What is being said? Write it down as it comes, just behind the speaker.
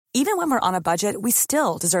Even when we're on a budget, we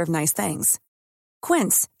still deserve nice things.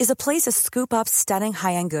 Quince is a place to scoop up stunning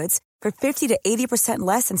high-end goods for 50 to 80%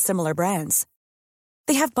 less than similar brands.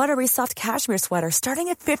 They have buttery soft cashmere sweaters starting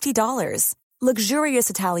at $50, luxurious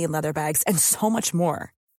Italian leather bags, and so much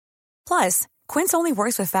more. Plus, Quince only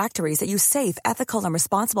works with factories that use safe, ethical, and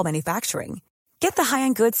responsible manufacturing. Get the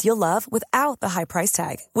high-end goods you'll love without the high price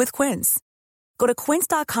tag with Quince. Go to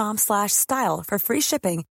quince.com/style for free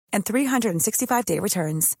shipping and 365-day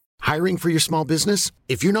returns. Hiring for your small business?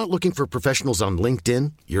 If you're not looking for professionals on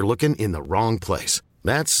LinkedIn, you're looking in the wrong place.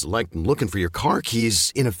 That's like looking for your car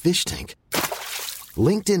keys in a fish tank.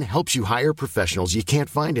 LinkedIn helps you hire professionals you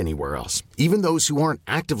can't find anywhere else, even those who aren't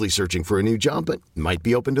actively searching for a new job but might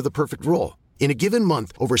be open to the perfect role. In a given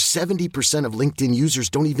month, over 70% of LinkedIn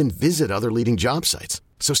users don't even visit other leading job sites.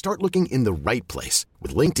 So start looking in the right place.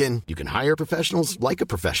 With LinkedIn, you can hire professionals like a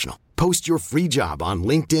professional. Post your free job on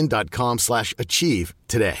linkedin.com/achieve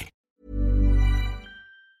today.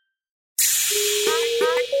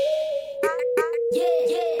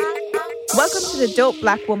 Welcome to the Dope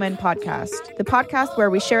Black Woman podcast, the podcast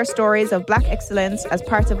where we share stories of Black excellence as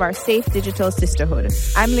part of our safe digital sisterhood.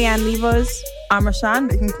 I'm Leanne Levos. I'm Rashan,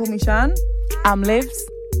 but you can call me Shan. I'm Livs.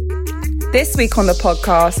 This week on the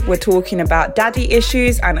podcast, we're talking about daddy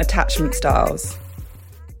issues and attachment styles.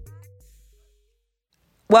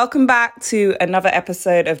 Welcome back to another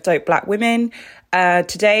episode of Dope Black Women.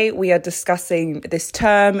 Today we are discussing this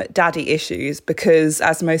term, daddy issues, because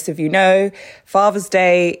as most of you know, Father's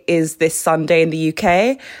Day is this Sunday in the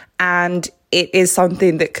UK, and it is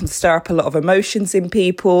something that can stir up a lot of emotions in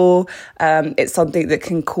people. It's something that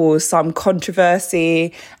can cause some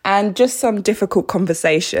controversy and just some difficult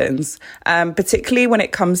conversations, particularly when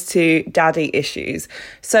it comes to daddy issues.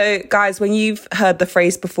 So guys, when you've heard the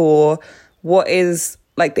phrase before, what is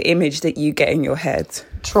like the image that you get in your head?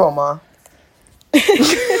 Trauma.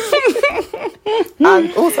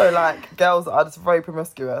 And also like girls that are just very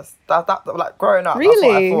promiscuous. That like growing up, really? That's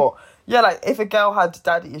what I thought. Yeah, like if a girl had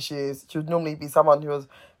daddy issues, she would normally be someone who was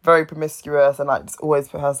very promiscuous and like just always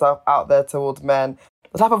put herself out there towards men.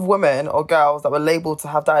 The type of women or girls that were labelled to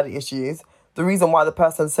have daddy issues, the reason why the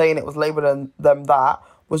person saying it was labelling them that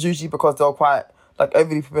was usually because they were quite like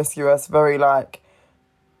overly promiscuous, very like,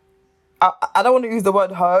 I don't want to use the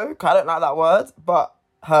word hoe, because I don't like that word, but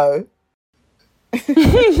hoe.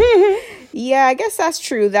 Yeah, I guess that's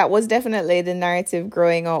true. That was definitely the narrative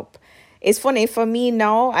growing up. It's funny, for me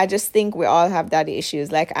now, I just think we all have daddy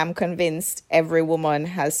issues. Like, I'm convinced every woman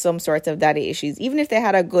has some sort of daddy issues, even if they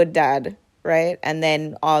had a good dad, right? And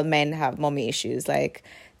then all men have mommy issues, like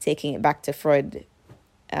taking it back to Freud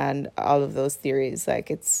and all of those theories.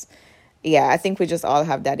 Like, it's, yeah, I think we just all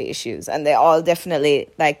have daddy issues. And they all definitely,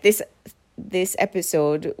 like this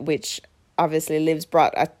episode, which obviously Livs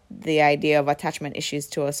brought the idea of attachment issues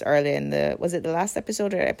to us earlier in was it the last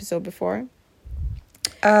episode or episode before?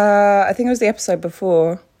 I think it was the episode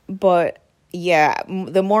before. But yeah,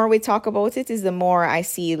 the more we talk about it is the more I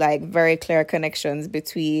see like very clear connections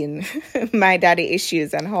between my daddy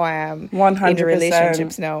issues and how I am 100%. in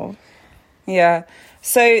relationships now. Yeah.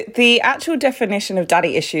 So the actual definition of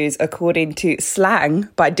daddy issues, according to slang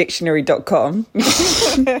by dictionary.com,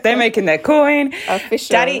 they're making their coin.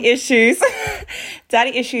 Official. Daddy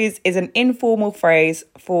issues is an informal phrase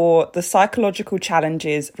for the psychological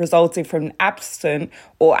challenges resulting from an absent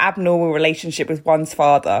or abnormal relationship with one's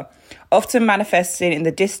father, often manifesting in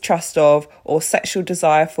the distrust of or sexual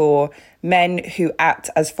desire for men who act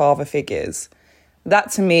as father figures.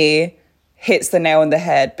 That to me hits the nail on the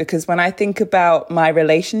head, because when I think about my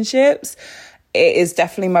relationships, it is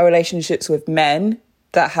definitely my relationships with men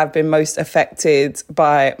that have been most affected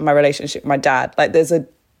by my relationship with my dad. Like, there's a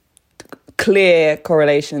clear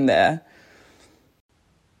correlation there.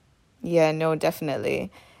 Yeah, no,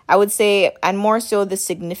 definitely. I would say, and more so the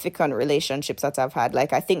significant relationships that I've had.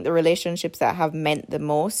 Like, I think the relationships that have meant the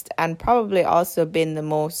most and probably also been the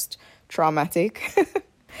most traumatic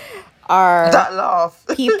are that laugh.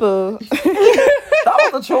 People.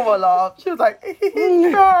 That was a trauma laugh. She was like,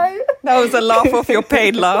 cry. That was a laugh off your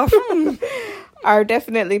pain laugh. Are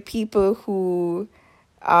definitely people who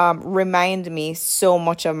remind me so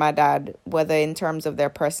much of my dad, whether in terms of their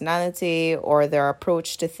personality or their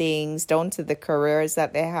approach to things, down to the careers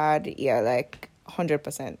that they had. Yeah, like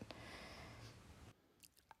 100%.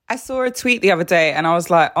 I saw a tweet the other day and I was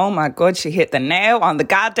like, oh my God, she hit the nail on the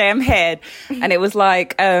goddamn head. And it was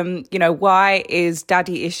like, why is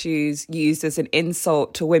daddy issues used as an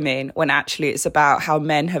insult to women when actually it's about how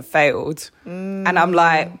men have failed? And I'm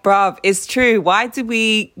like, bruv, it's true. Why do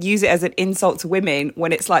we use it as an insult to women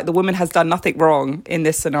when it's like the woman has done nothing wrong in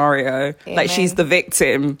this scenario? Amen. Like, she's the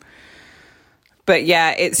victim. But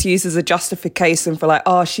yeah, it's used as a justification for like,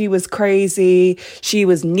 oh, she was crazy, she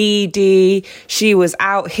was needy, she was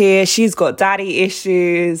out here, she's got daddy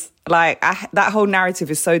issues. Like that whole narrative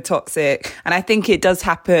is so toxic. And I think it does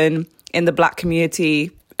happen in the Black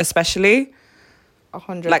community, especially.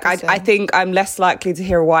 100%. Like, I think I'm less likely to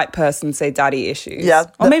hear a white person say daddy issues. Yeah.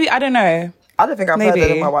 Or maybe, I don't know. I don't think I've heard Maybe.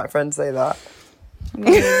 any of my white friends say that.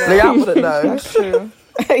 Leanne wouldn't know. That's true.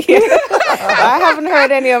 Yeah. I haven't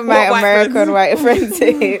heard any of my American white friends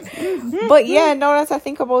say it. But yeah, no, as I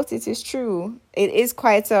think about it, it's true. It is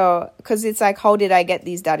quite because it's like, how did I get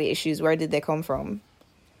these daddy issues? Where did they come from?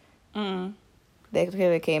 They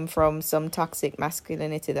clearly came from some toxic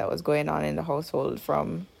masculinity that was going on in the household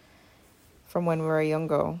from when we were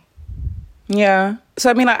younger. Yeah. So,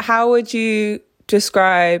 I mean, like, how would you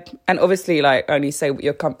describe, and obviously, like, only say what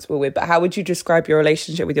you're comfortable with, but how would you describe your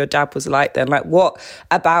relationship with your dad was like then? Like, what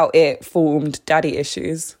about it formed daddy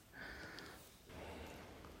issues?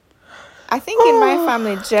 I think in my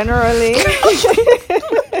family, generally,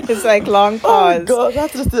 it's like long pause. Oh, God, I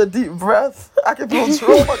have to just do a deep breath. I can feel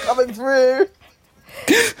trauma coming through.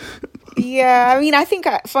 Yeah, I mean, I think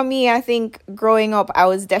for me, I think growing up, I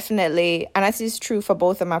was definitely, and this is true for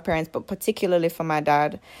both of my parents, but particularly for my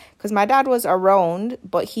dad, because my dad was around,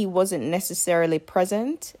 but he wasn't necessarily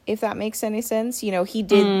present, if that makes any sense. You know, he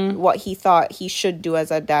did what he thought he should do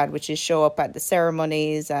as a dad, which is show up at the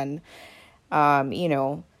ceremonies and, you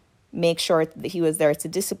know, make sure that he was there to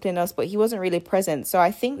discipline us, but he wasn't really present. So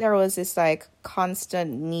I think there was this like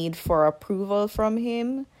constant need for approval from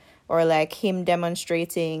him, or like him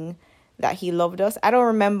demonstrating that he loved us. I don't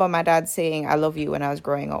remember my dad saying "I love you" when I was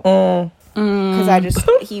growing up, because I just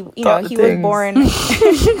he was born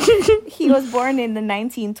he was born in the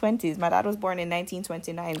 1920s. My dad was born in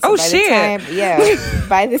 1929. So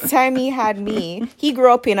by the time he had me, he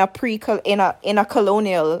grew up in a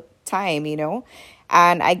colonial time, you know.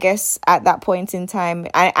 And I guess at that point in time,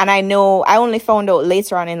 I know I only found out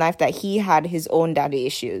later on in life that he had his own daddy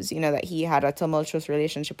issues, you know, that he had a tumultuous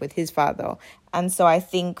relationship with his father. And so I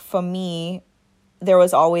think for me, there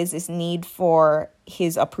was always this need for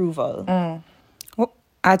his approval. Well,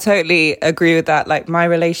 I totally agree with that. Like, my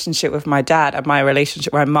relationship with my dad and my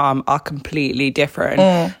relationship with my mum are completely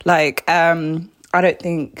different. Like, I don't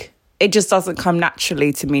think, it just doesn't come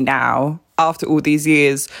naturally to me now, after all these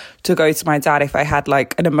years, to go to my dad if I had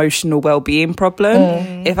like an emotional well-being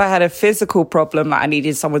problem. If I had a physical problem, like I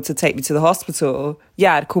needed someone to take me to the hospital,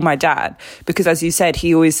 yeah, I'd call my dad, because as you said,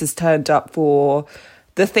 he always has turned up for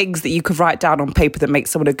the things that you could write down on paper that make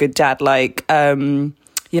someone a good dad, like you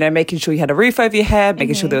know, making sure you had a roof over your head,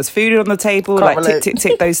 making sure there was food on the table. Can't like relate. Tick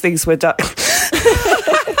tick tick, those things were done.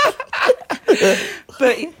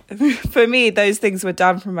 But for me, those things were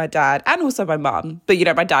done from my dad and also my mum. But you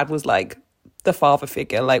know, my dad was like the father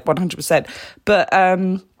figure, like 100%. But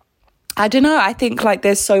I don't know, I think like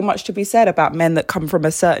there's so much to be said about men that come from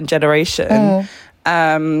a certain generation,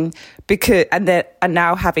 because they're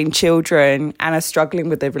now having children and are struggling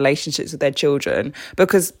with their relationships with their children,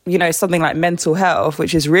 because, you know, something like mental health,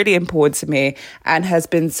 which is really important to me and has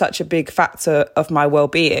been such a big factor of my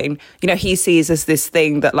well-being, you know, he sees as this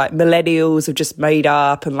thing that like millennials have just made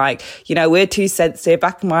up, and like, you know, we're too sensitive.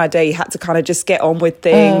 Back in my day, you had to kind of just get on with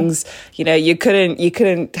things. You know, you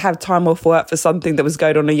couldn't have time off work for something that was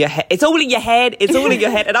going on in your head. It's all in your head. It's all in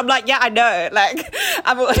your head. And I'm like, yeah, I know. Like,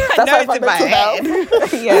 I know it's in my head.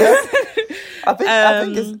 Yes. I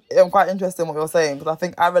think it's quite interesting what you're saying, because I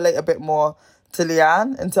think I relate a bit more to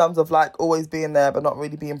Leanne in terms of like always being there but not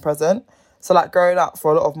really being present. So like growing up,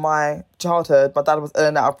 for a lot of my childhood, my dad was in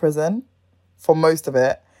and out of prison for most of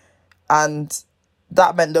it, and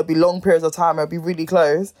that meant there'd be long periods of time I'd be really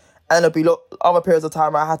close, and there'd be other periods of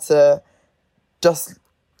time where I had to just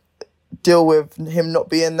deal with him not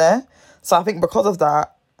being there. So I think because of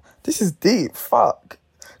that, this is deep, fuck.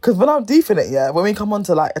 Because when I'm deep in it, yeah, when we come on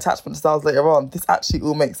to like attachment styles later on, this actually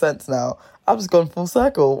all makes sense now. I've just gone full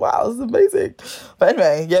circle. Wow, this is amazing. But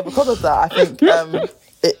anyway, yeah, because of that, I think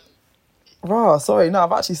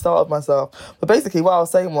I've actually started myself. But basically what I was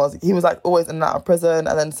saying was, he was like always in and out of prison,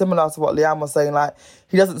 and then similar to what Leanne was saying, like,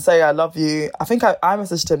 he doesn't say I love you. I think I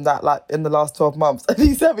messaged him that like in the last 12 months, and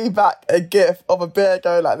he sent me back a gif of a bear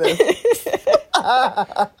going like this.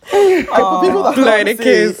 For people that blowing a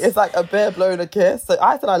kiss. It's like a bear blowing a kiss. So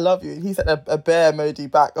I said I love you, and he sent a bear emoji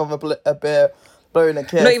back of a bear blowing a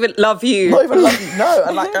kiss. Not even love you. Not even love you. No.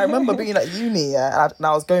 And like I remember being at uni, yeah, and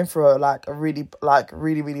I was going through a really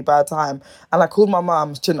bad time, and I called my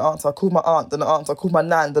mum, she didn't answer. I called my aunt, didn't answer. I called my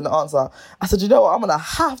nan, didn't answer. I said, you know what, I'm gonna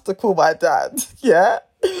have to call my dad, yeah,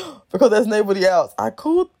 because there's nobody else. I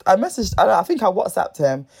messaged, I think I WhatsApped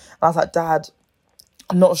him, and I was like, Dad,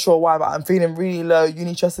 I'm not sure why, but I'm feeling really low.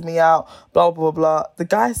 Uni stressing me out, blah, blah, blah. The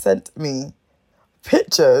guy sent me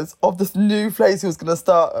pictures of this new place he was going to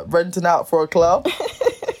start renting out for a club.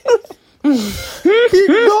 He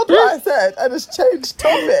ignored what I said and just changed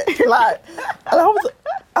topic. And I was,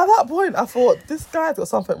 at that point, I thought, this guy's got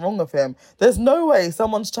something wrong with him. There's no way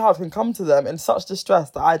someone's child can come to them in such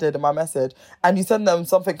distress that I did in my message, and you send them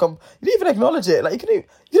something, you didn't even acknowledge it. Like, you could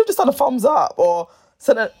have just done a thumbs up, or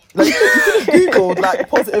sent a, like, you could have Googled, like,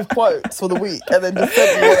 positive quotes for the week, and then just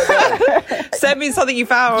sent me one of them. Send me something you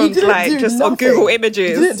found, like, just nothing. On Google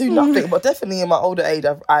Images. He didn't do nothing, but definitely in my older age,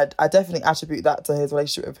 I definitely attribute that to his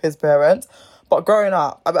relationship with his parents. But growing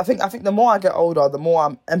up, I think the more I get older, the more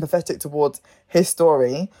I'm empathetic towards his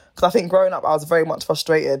story. Because I think growing up, I was very much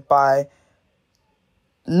frustrated by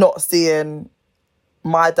not seeing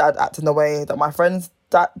my dad act in the way that my friends'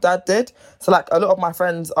 dad did. So, like, a lot of my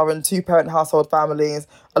friends are in 2-parent household families.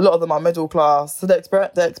 A lot of them are middle class. So their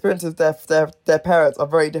experiences with their parents are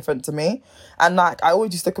very different to me. And, like, I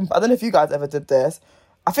always used to I don't know if you guys ever did this.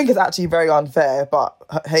 I think it's actually very unfair, but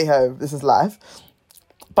hey-ho, this is life.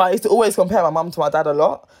 But I used to always compare my mum to my dad a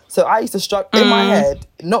lot. So I used to struggle in my head,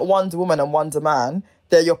 not one's a woman and one's a man.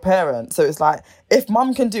 They're your parents. So it's like, if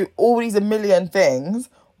mum can do all these a million things,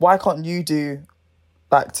 why can't you do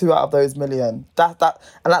like 2 out of those million? That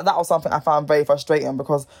was something I found very frustrating,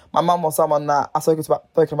 because my mum was someone that I've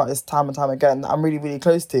spoken about this time and time again, that I'm really, really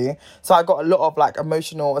close to. So I got a lot of like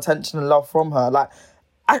emotional attention and love from her. Like,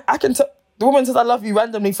 I can tell. The woman says, I love you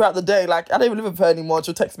randomly throughout the day. Like, I don't even live with her anymore.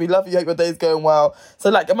 She'll text me, love you, hope your day's going well. So,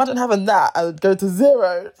 like, imagine having that and go to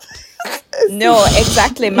 0. No,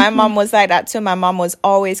 exactly. My mom was like that too. My mom was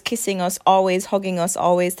always kissing us, always hugging us,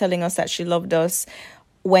 always telling us that she loved us.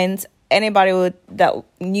 When anybody that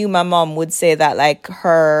knew my mom would say that, like,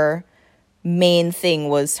 her main thing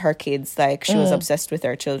was her kids. Like, she was obsessed with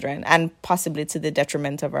her children, and possibly to the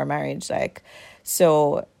detriment of our marriage. Like,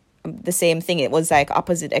 so... the same thing. It was like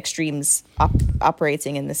opposite extremes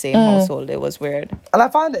operating in the same household. It was weird. And I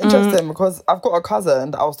find it interesting because I've got a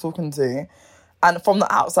cousin that I was talking to, and from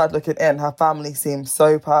the outside looking in, her family seems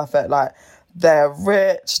so perfect. Like, they're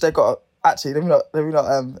rich, they got... Actually, let me not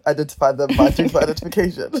identify them by truthful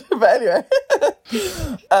identification. But anyway,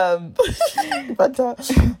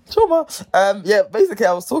 trauma. Yeah, basically,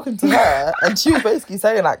 I was talking to her, and she was basically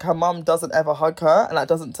saying, like, her mum doesn't ever hug her, and, like,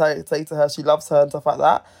 doesn't say to her she loves her and stuff like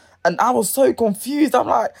that. And I was so confused. I'm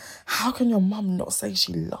like, how can your mum not say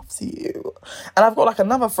she loves you? And I've got, like,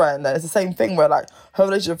 another friend that it's the same thing, where, like, her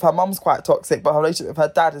relationship with her mum's quite toxic, but her relationship with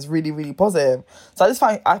her dad is really, really positive. So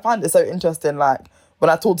I find it so interesting, like,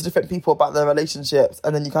 when I talk to different people about their relationships,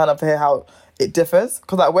 and then you kind of hear how it differs.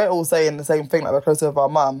 Because, like, we're all saying the same thing, like, we're closer with our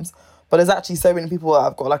mums, but there's actually so many people that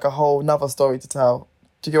have got, like, a whole nother story to tell.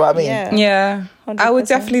 Do you get what I mean? Yeah. 100%. I would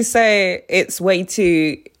definitely say it's way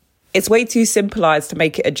too simplified to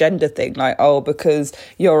make it a gender thing. Like, oh, because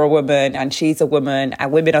you're a woman and she's a woman,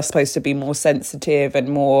 and women are supposed to be more sensitive and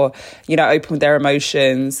more, open with their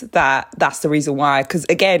emotions. That's the reason why. Because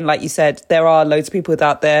again, like you said, there are loads of people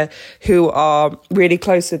out there who are really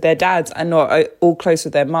close with their dads and not all close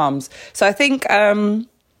with their mums. So I think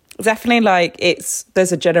definitely, like,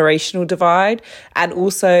 there's a generational divide, and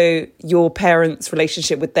also your parents'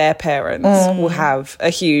 relationship with their parents will have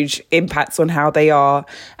a huge impact on how they are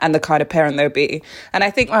and the kind of parent they'll be. And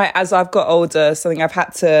I think, like, as I've got older, something I've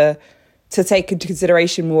had to take into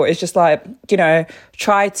consideration more is just, like,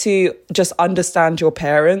 try to just understand your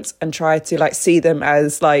parents and try to, like, see them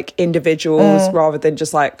as, like, individuals rather than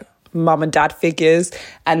just, like, mum and dad figures,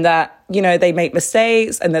 and that, they make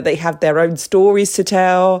mistakes, and that they have their own stories to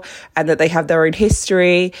tell, and that they have their own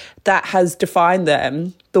history that has defined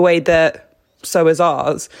them the way that so is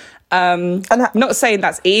ours. And not saying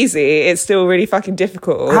that's easy, it's still really fucking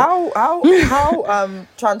difficult. How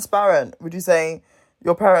transparent would you say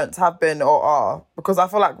your parents have been or are? Because I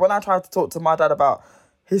feel like when I tried to talk to my dad about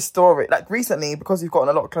his story, like, recently, because we've gotten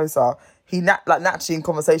a lot closer, he naturally in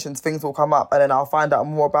conversations things will come up, and then I'll find out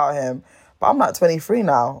more about him. But I'm like 23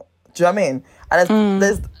 now. Do you know what I mean? And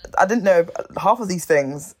there's I didn't know half of these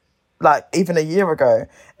things, like, even a year ago.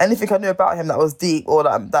 Anything I knew about him that was deep, or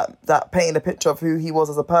that painted a picture of who he was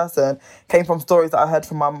as a person, came from stories that I heard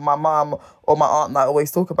from my mum or my aunt that I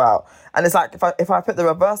always talk about. And it's like, if I put the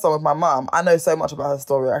reverse on with my mum, I know so much about her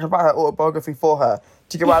story. I can write her autobiography for her.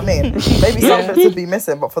 Do you get what I mean? Maybe some bits would be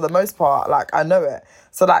missing, but for the most part, like, I know it.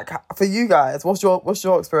 So, like, for you guys, what's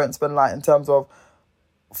your experience been like in terms of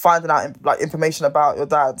finding out, like, information about your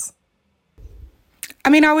dads? I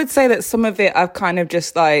mean, I would say that some of it I've kind of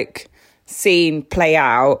just, like, seen play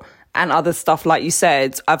out, and other stuff, like you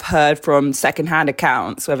said, I've heard from secondhand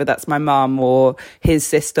accounts, whether that's my mum or his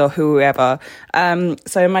sister, whoever.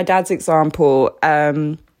 So in my dad's example,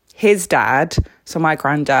 his dad, so my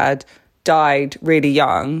granddad, died really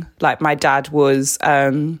young. Like my dad was,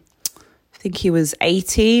 I think he was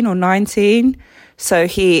 18 or 19. So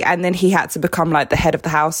he had to become like the head of the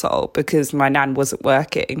household because my nan wasn't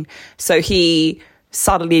working. So he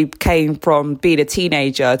suddenly came from being a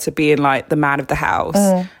teenager to being like the man of the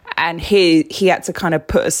house. And he had to kind of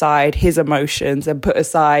put aside his emotions and put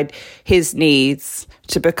aside his needs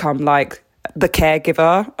to become like the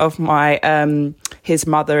caregiver of my his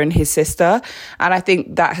mother and his sister. And I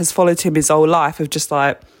think that has followed him his whole life of just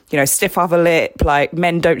like, you know, stiff upper lip, like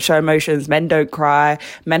men don't show emotions, men don't cry,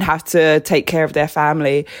 men have to take care of their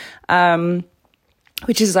family,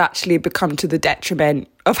 which has actually become to the detriment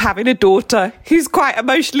of having a daughter who's quite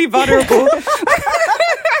emotionally vulnerable.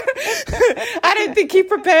 I don't think he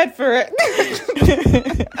prepared for it.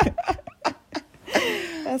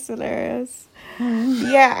 That's hilarious.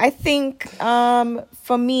 Yeah, I think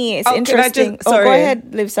for me, it's interesting. Go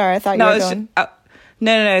ahead, Liv. Sorry, I thought you were done.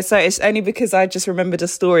 No. So it's only because I just remembered a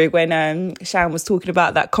story when Shan was talking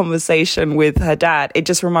about that conversation with her dad. It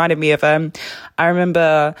just reminded me of, I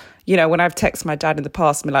remember, you know, when I've texted my dad in the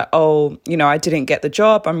past, I'm like, oh, you know, I didn't get the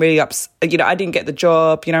job. I'm really upset. You know, I didn't get the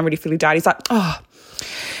job. You know, I'm really feeling down. He's like, oh,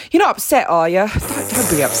 you're not upset, are you? Don't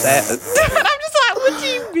be upset. And I'm just like, what do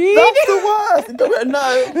you mean? That's the worst. No,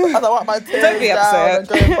 I don't want my tears Don't be upset. And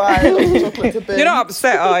go and buy chocolate to bin. You're not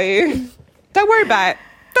upset, are you? Don't worry about it.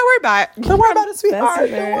 Don't worry about it. Don't worry about it, sweetheart.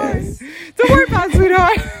 Don't worry about it,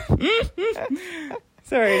 sweetheart.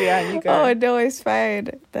 Sorry, Leanne, you go. Oh, no, it's fine.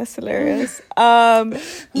 That's hilarious.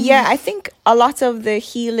 Yeah, I think a lot of the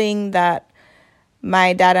healing that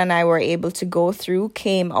my dad and I were able to go through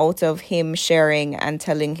came out of him sharing and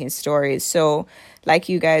telling his stories. So, like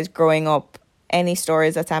you guys growing up, any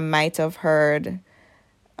stories that I might have heard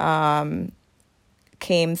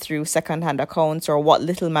came through secondhand accounts or what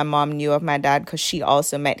little my mom knew of my dad, because she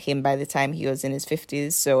also met him by the time he was in his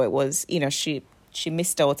 50s. So it was, you know, she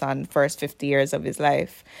missed out on first 50 years of his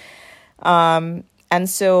life. And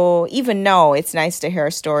so even now, it's nice to hear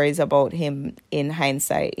stories about him in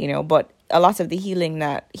hindsight, you know, but a lot of the healing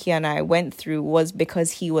that he and I went through was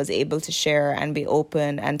because he was able to share and be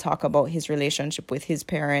open and talk about his relationship with his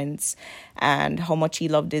parents and how much he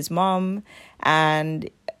loved his mom. And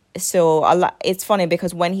so it's funny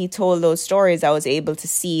because when he told those stories, I was able to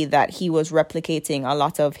see that he was replicating a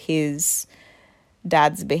lot of his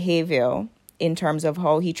dad's behavior in terms of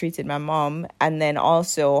how he treated my mom, and then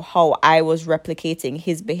also how I was replicating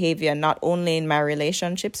his behavior, not only in my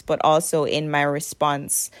relationships, but also in my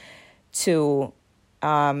response to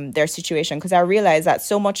their situation. Because I realized that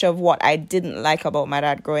so much of what I didn't like about my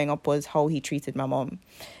dad growing up was how he treated my mom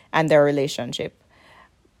and their relationship.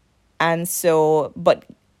 And so, but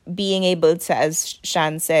being able to, as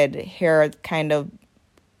Shan said, here kind of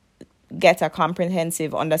get a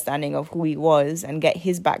comprehensive understanding of who he was and get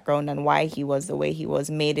his background and why he was the way he was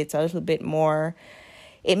made it a little bit more,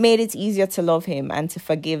 it made it easier to love him and to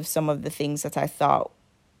forgive some of the things that I thought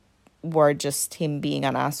were just him being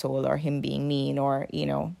an asshole or him being mean or, you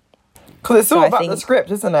know. Because it's all about the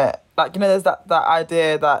script, isn't it? Like, you know, there's that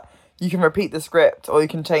idea that you can repeat the script or you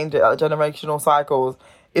can change it, like generational cycles.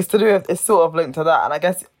 It's to do with, it's sort of linked to that. And I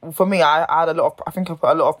guess for me, I had I put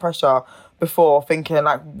a lot of pressure before, thinking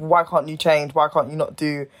like, why can't you change? Why can't you not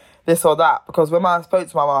do this or that? Because when I spoke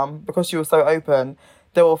to my mum, because she was so open,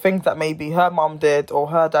 there were things that maybe her mum did or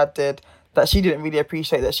her dad did that she didn't really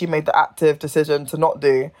appreciate, that she made the active decision to not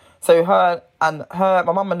do. So my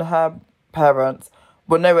mum and her parents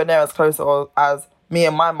were nowhere near as close as me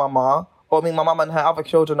and my mum are, or me, my mum and her other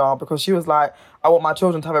children are, because she was like, I want my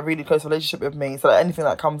children to have a really close relationship with me so that anything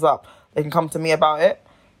that comes up, they can come to me about it.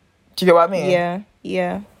 Do you get what I mean?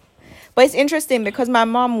 Yeah. But it's interesting because my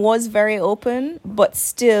mom was very open, but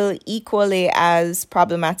still equally as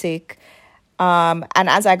problematic. And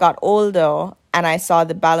as I got older and I saw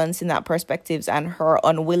the balance in that perspectives and her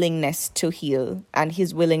unwillingness to heal and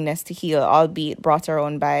his willingness to heal, albeit brought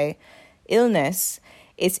on by illness,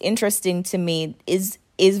 it's interesting to me, is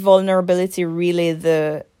vulnerability really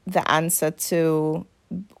the answer to,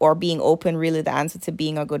 or being open really the answer to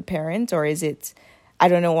being a good parent? Or is it, I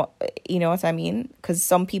don't know, you know what I mean? Because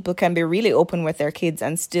some people can be really open with their kids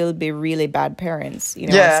and still be really bad parents, you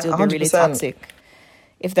know, and still be 100%. Really toxic.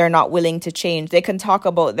 If they're not willing to change, they can talk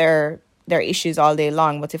about their issues all day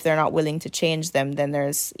long, but if they're not willing to change them, then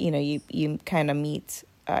there's, you know, you kind of meet,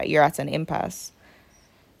 you're at an impasse.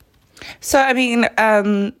 So, I mean,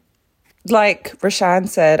 like Rashan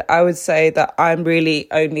said, I would say that I'm really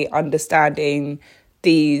only understanding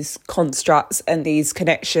these constructs and these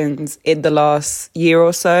connections in the last year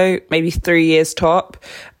or so, maybe 3 years top.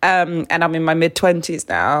 And I'm in my mid-20s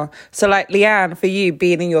now. So like, Leanne, for you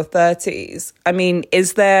being in your 30s, I mean,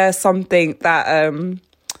 is there something that,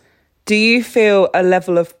 do you feel a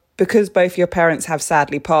level of, because both your parents have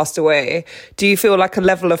sadly passed away, do you feel like a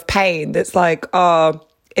level of pain that's like, oh,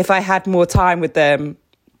 if I had more time with them,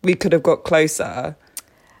 we could have got closer?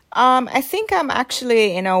 I think I'm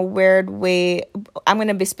actually, in a weird way, I'm going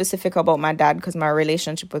to be specific about my dad because my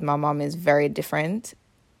relationship with my mom is very different.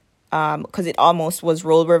 Because it almost was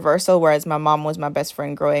role reversal, whereas my mom was my best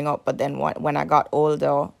friend growing up. But then when I got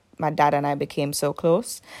older, my dad and I became so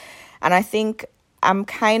close. And I think I'm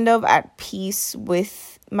kind of at peace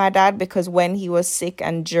with my dad because when he was sick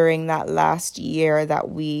and during that last year that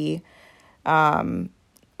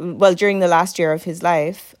during the last year of his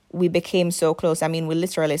life, we became so close. I mean, we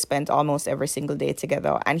literally spent almost every single day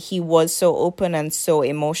together. And he was so open and so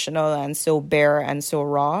emotional and so bare and so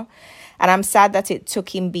raw. And I'm sad that it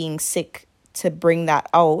took him being sick to bring that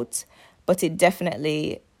out. But it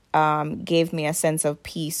definitely gave me a sense of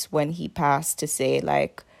peace when he passed to say,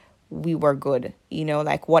 like, we were good. You know,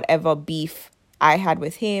 like whatever beef I had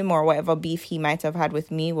with him or whatever beef he might have had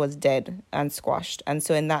with me was dead and squashed. And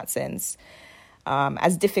so in that sense,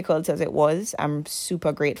 as difficult as it was, I'm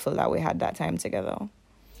super grateful that we had that time together.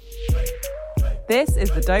 This is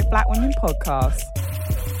the Dope Black Women podcast.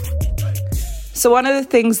 So one of the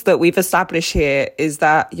things that we've established here is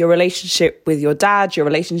that your relationship with your dad, your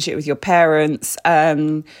relationship with your parents,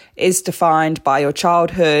 is defined by your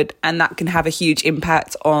childhood, and that can have a huge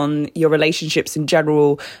impact on your relationships in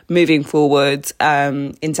general moving forward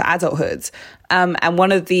into adulthood. And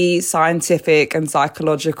one of the scientific and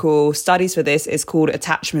psychological studies for this is called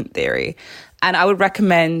attachment theory. And I would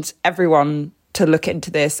recommend everyone to look into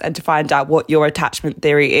this and to find out what your attachment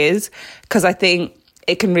theory is, because I think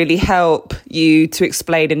it can really help you to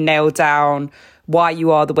explain and nail down why you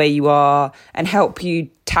are the way you are and help you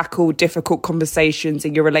tackle difficult conversations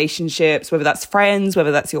in your relationships, whether that's friends,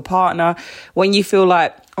 whether that's your partner. When you feel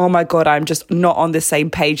like, oh my God, I'm just not on the same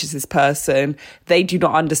page as this person, they do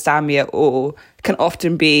not understand me at all, can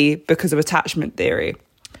often be because of attachment theory.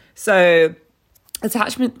 So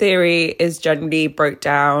attachment theory is generally broken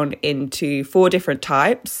down into 4 different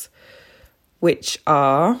types, which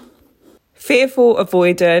are fearful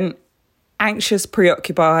avoidant, anxious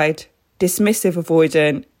preoccupied, dismissive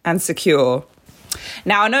avoidant, and secure.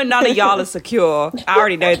 Now, I know none of y'all are secure. I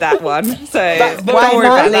already know that one. So don't worry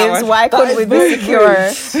about that one. Why couldn't we be secure?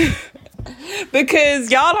 Because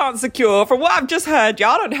y'all aren't secure. From what I've just heard,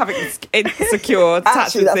 y'all don't have insecure attachment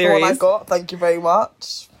Actually, that's theories. the one I got. Thank you very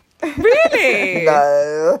much. Really?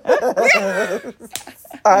 No.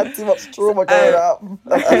 I had too much trauma growing up.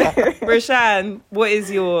 Rashan, what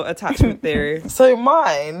is your attachment theory? So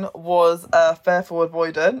mine was fearful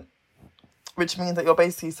avoidant, which means that you're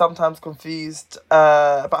basically sometimes confused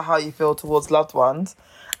about how you feel towards loved ones.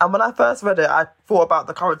 And when I first read it, I thought about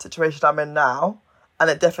the current situation I'm in now, and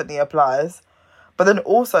it definitely applies. But then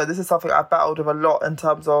also, this is something I've battled with a lot in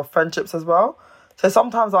terms of friendships as well. So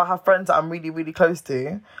sometimes I'll have friends that I'm really, really close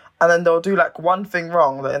to, and then they'll do like one thing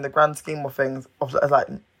wrong that in the grand scheme of things is like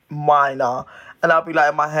minor, and I'll be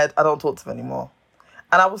like in my head, I don't talk to them anymore.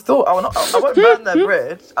 And I won't burn their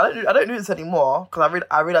bridge. I don't do this anymore because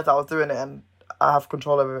I realized I was doing it and I have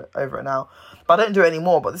control over it now. But I don't do it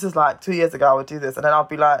anymore. But this is like 2 years ago I would do this, and then I'll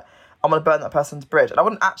be like, I'm gonna burn that person's bridge, and I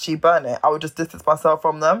wouldn't actually burn it. I would just distance myself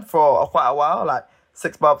from them for quite a while, like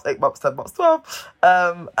 6 months, 8 months, 10 months, 12.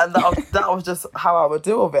 And that was just how I would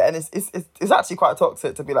deal with it. And it's actually quite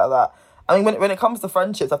toxic to be like that. I mean, when it comes to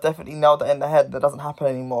friendships, I've definitely nailed it in the head. That doesn't happen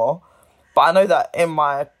anymore. But I know that in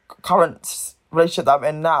my current relationship that I'm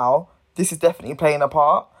in now, this is definitely playing a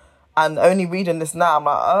part. And only reading this now, I'm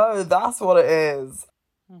like, oh, that's what it is.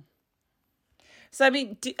 So, I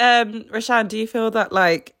mean, Rashan, do you feel that,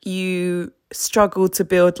 like, you struggle to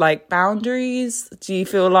build, like, boundaries? Do you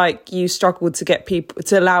feel like you struggle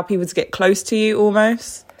to allow people to get close to you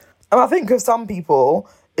almost? I think with some people,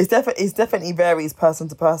 it definitely varies person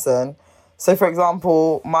to person. So, for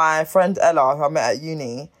example, my friend Ella, who I met at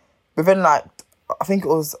uni, within, like, I think it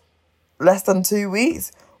was less than 2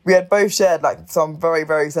 weeks, we had both shared, like, some very,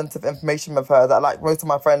 very sensitive information with her that, like, most of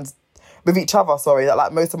my friends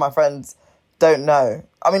don't know.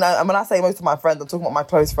 I mean, when I say most of my friends, I'm talking about my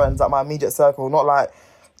close friends, like my immediate circle, not like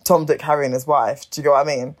Tom, Dick, Harry and his wife. Do you get what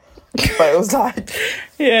I mean? But it was like,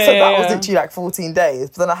 that was literally like 14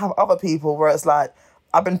 days. But then I have other people where it's like,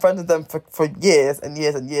 I've been friends with them for years and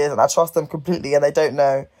years and years, and I trust them completely, and they don't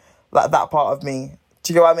know like that part of me.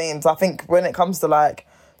 Do you get what I mean? So I think when it comes to like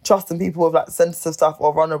trusting people with like sensitive stuff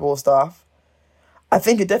or vulnerable stuff, I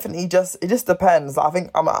think it just depends. I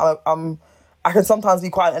think I can sometimes be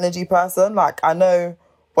quite an energy person. Like, I know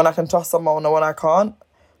when I can trust someone or when I can't,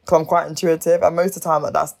 because I'm quite intuitive. And most of the time,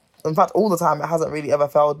 in fact, all the time, it hasn't really ever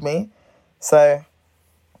failed me. So,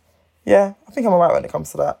 yeah, I think I'm alright when it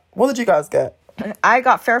comes to that. What did you guys get? I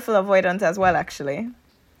got fearful avoidant as well, actually.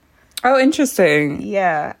 Oh, interesting.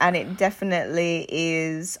 Yeah, and it definitely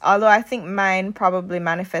is. Although I think mine probably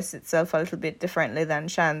manifests itself a little bit differently than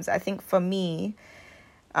Shan's. I think for me,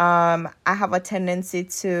 I have a tendency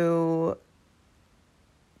to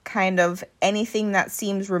kind of anything that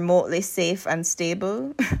seems remotely safe and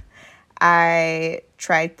stable, I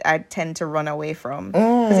tend to run away from.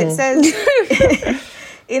 Because it says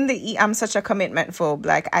I'm such a commitment phobe.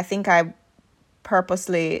 Like, I think I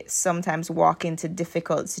purposely sometimes walk into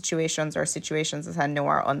difficult situations or situations that I know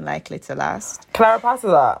are unlikely to last. Can I reply to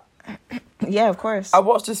that? Yeah, of course. I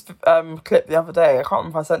watched this clip the other day. I can't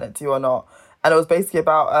remember if I sent it to you or not. And it was basically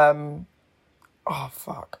about I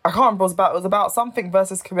can't remember. It was about something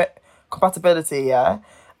versus compatibility, yeah.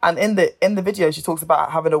 And in the video, she talks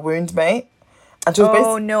about having a wound mate. And she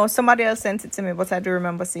was no, somebody else sent it to me, but I do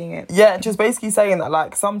remember seeing it. Yeah, and she was basically saying that,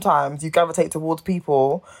 like, sometimes you gravitate towards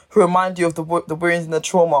people who remind you of the wounds and the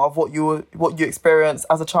trauma of what you experienced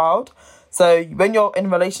as a child. So when you're in a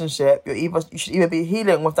relationship, you should either be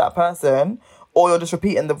healing with that person, or you're just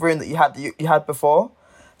repeating the wound that you had before.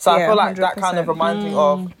 So yeah, I feel like 100%. That kind of reminds me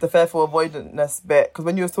of the fearful avoidantness bit. Because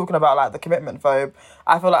when you was talking about, like, the commitment phobe,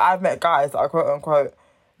 I feel like I've met guys that are quote unquote,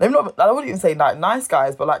 maybe not, I wouldn't even say like nice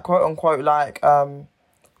guys, but like quote unquote like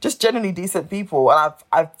just genuinely decent people, and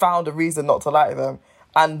I've found a reason not to like them.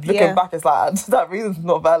 And looking back, it's like that reason's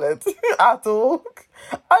not valid at all.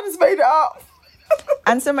 I just made it up.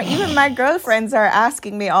 And so even my girlfriends are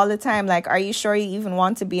asking me all the time, like, are you sure you even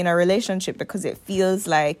want to be in a relationship? Because it feels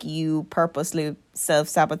like you purposely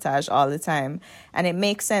self-sabotage all the time. And it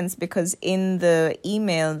makes sense, because in the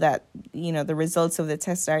email that, the results of the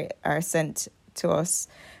test are sent to us,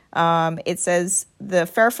 it says the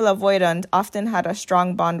fearful avoidant often had a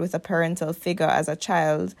strong bond with a parental figure as a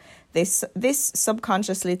child. This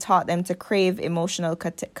subconsciously taught them to crave emotional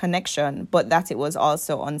connection, but that it was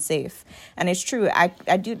also unsafe. And it's true. I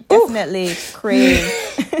do definitely crave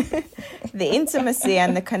the intimacy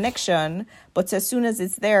and the connection, but as soon as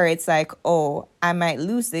it's there, it's like, oh, I might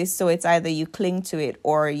lose this. So it's either you cling to it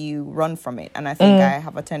or you run from it. And I think I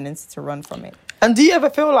have a tendency to run from it. And do you ever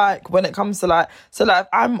feel like when it comes to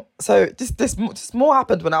this more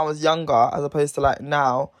happened when I was younger as opposed to like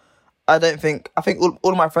now. I think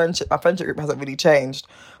all of my friendship group hasn't really changed.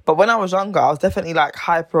 But when I was younger, I was definitely like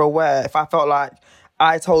hyper aware if I felt like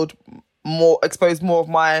I exposed more of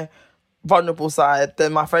my vulnerable side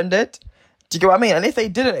than my friend did. Do you get what I mean? And if they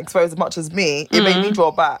didn't expose as much as me, it made me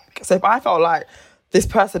draw back. So if I felt like this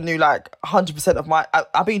person knew like 100% of my...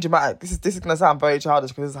 I'm being dramatic. This is going to sound very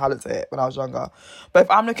childish because this is how I looked at it when I was younger. But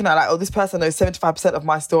if I'm looking at like, oh, this person knows 75% of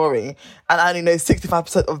my story and I only know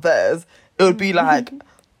 65% of theirs, it would be like...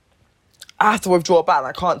 I have to withdraw back.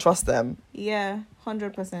 I can't trust them. Yeah,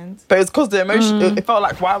 100%. But it's because the emotion. It felt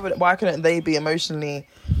like why couldn't they be emotionally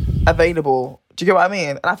available? Do you get what I mean?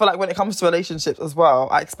 And I feel like when it comes to relationships as well,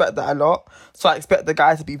 I expect that a lot. So I expect the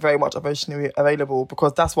guy to be very much emotionally available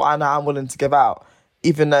because that's what I know I'm willing to give out,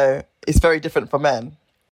 even though it's very different for men.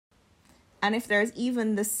 And if there's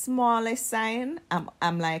even the smallest sign,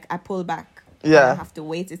 I'm like, I pull back. Yeah. I have to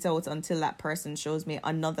wait it out until that person shows me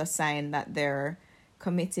another sign that they're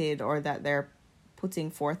committed or that they're putting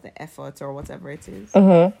forth the effort or whatever it is.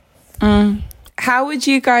 How would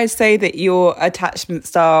you guys say that your attachment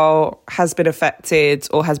style has been affected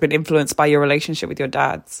or has been influenced by your relationship with your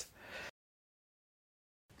dads?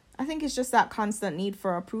 I think it's just that constant need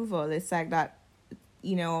for approval. It's like that,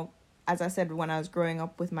 as I said, when I was growing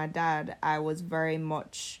up with my dad, I was very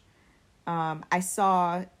much I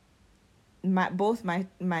saw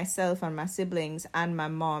myself and my siblings and my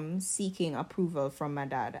mom seeking approval from my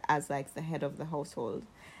dad as like the head of the household,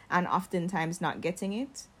 and oftentimes not getting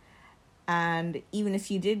it. And even if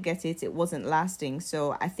you did get it, it wasn't lasting.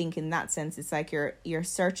 So I think in that sense, it's like you're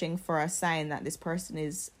searching for a sign that this person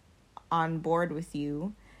is on board with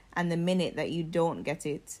you. And the minute that you don't get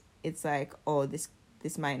it, it's like, oh, this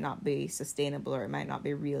might not be sustainable or it might not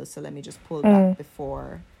be real. So let me just pull back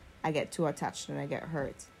before I get too attached and I get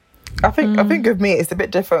hurt. I think with me it's a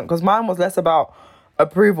bit different because mine was less about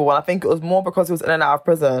approval, and I think it was more because he was in and out of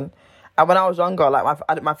prison. And when I was younger, like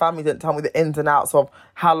my family didn't tell me the ins and outs of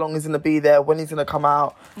how long he's gonna be there, when he's gonna come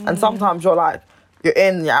out. And sometimes you're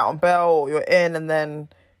in, you're out on bail, or you're in, and then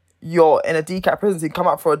you're in a DCAT prison, so you come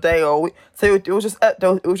out for a day or a week. So it was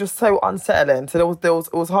just so unsettling. So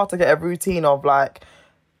it was hard to get a routine of like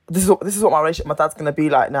this is what my relationship with my dad's gonna be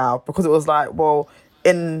like now, because it was like, well,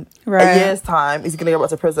 in a year's time he's gonna go back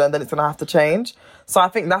to prison, then it's gonna have to change. So I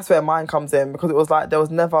think that's where mine comes in, because it was like it was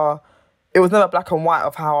never black and white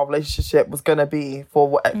of how our relationship was gonna be for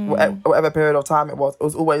whatever period of time it was. It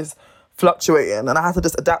was always fluctuating, and I had to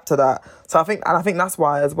just adapt to that. So I think that's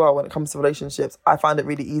why as well, when it comes to relationships, I find it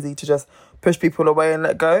really easy to just push people away and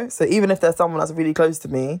let go. So even if there's someone that's really close to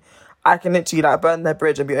me, I can literally like burn their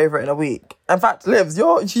bridge and be over it in a week. In fact, Livs, you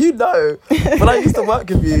know, when I used to work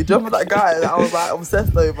with you, do you remember that guy that I was like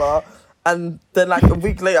obsessed over? And then like a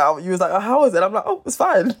week later, you was like, oh, how was it? I'm like, oh, it's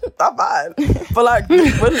fine. I'm fine. But like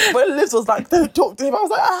when Liz was like, don't talk to him, I was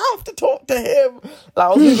like, I have to talk to him. Like I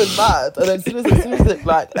was even mad. And then as soon as it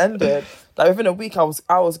like ended, like within a week I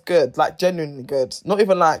was good, like genuinely good. Not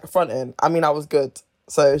even like fronting. I mean, I was good.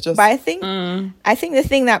 So it's just. But I think the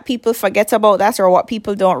thing that people forget about that, or what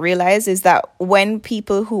people don't realize, is that when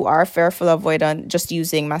people who are fearful avoidant, just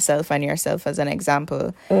using myself and yourself as an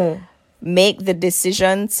example, make the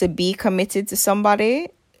decision to be committed to somebody,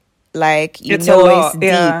 like it's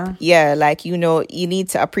deep. Yeah, like you need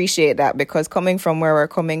to appreciate that, because coming from where we're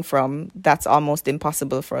coming from, that's almost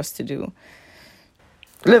impossible for us to do.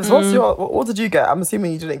 Livs, what did you get? I'm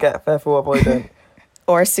assuming you didn't get fearful avoidant.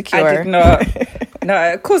 Or secure. I did not.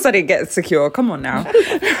 No, of course I didn't get secure. Come on now.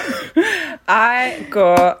 I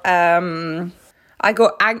got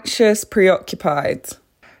anxious, preoccupied.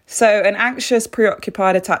 So an anxious,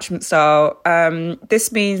 preoccupied attachment style,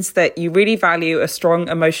 this means that you really value a strong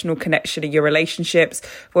emotional connection in your relationships,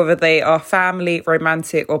 whether they are family,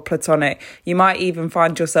 romantic or platonic. You might even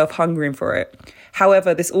find yourself hungering for it.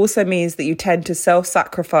 However, this also means that you tend to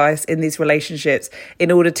self-sacrifice in these relationships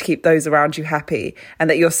in order to keep those around you happy, and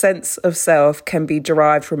that your sense of self can be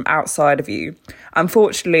derived from outside of you.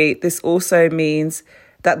 Unfortunately, this also means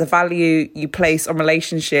that the value you place on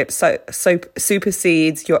relationships so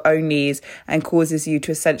supersedes your own needs and causes you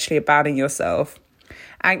to essentially abandon yourself.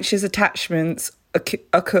 Anxious attachments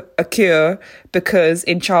occur because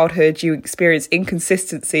in childhood you experience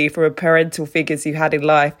inconsistency from the parental figures you had in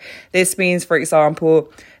life. This means, for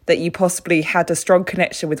example, that you possibly had a strong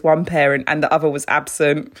connection with one parent and the other was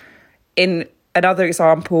absent. In another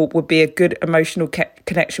example would be a good emotional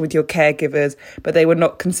connection with your caregivers, but they were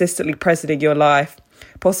not consistently present in your life,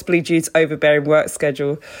 possibly due to overbearing work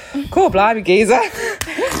schedule. Cool, blimey, geezer.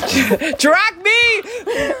 Drag me!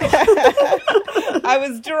 I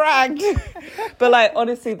was dragged. But like,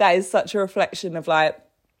 honestly, that is such a reflection of like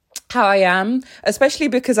how I am, especially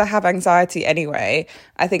because I have anxiety anyway.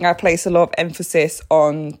 I think I place a lot of emphasis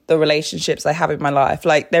on the relationships I have in my life.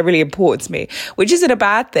 Like, they're really important to me, which isn't a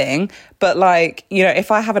bad thing. But like, you know, if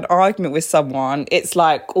I have an argument with someone, it's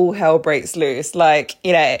like all hell breaks loose. Like,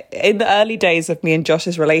 you know, in the early days of me and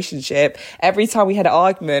Josh's relationship, every time we had an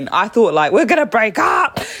argument, I thought like, we're going to break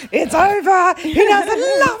up. It's over. He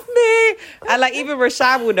doesn't love me. And like, even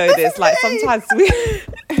Rashad will know this. Like, sometimes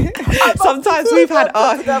we've had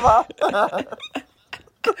arguments.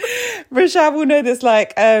 Rashad will know this,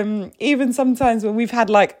 like, even sometimes when we've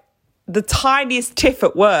had like the tiniest tiff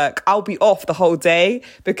at work, I'll be off the whole day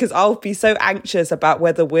because I'll be so anxious about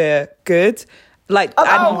whether we're good. Like, and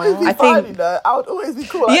I'll always be fine, you know? I would always be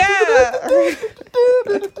cool. Like, yeah.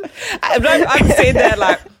 I'm sitting there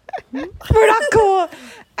like, we're not cool.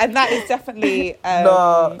 And that is definitely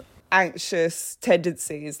anxious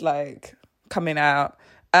tendencies like coming out.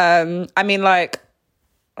 I mean, like,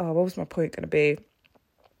 what was my point going to be?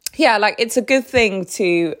 Yeah, like, it's a good thing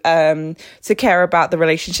to care about the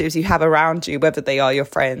relationships you have around you, whether they are your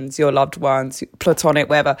friends, your loved ones, platonic,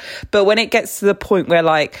 whatever. But when it gets to the point where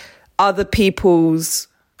like other people's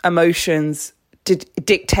emotions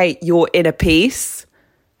dictate your inner peace,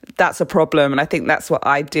 that's a problem. And I think that's what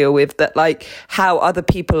I deal with, that like how other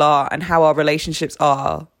people are and how our relationships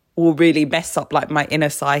are will really mess up like my inner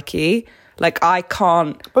psyche. Like, I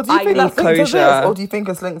can't. But do you think that's linked to this, or do you think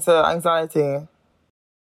it's linked to anxiety?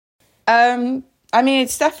 I mean,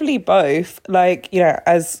 it's definitely both. Like, you know,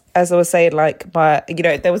 as I was saying, like, my, you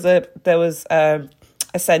know, there was a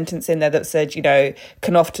sentence in there that said, you know,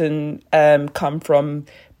 can often come from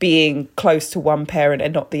being close to one parent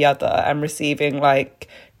and not the other, and receiving like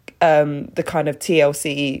the kind of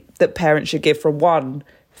TLC that parents should give from one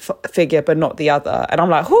figure but not the other. And I'm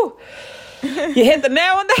like, whew. You hit the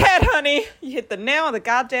nail on the head, honey. You hit the nail on the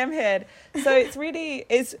goddamn head. So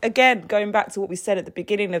it's again, going back to what we said at the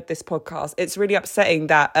beginning of this podcast, it's really upsetting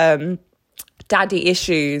that daddy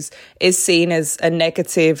issues is seen as a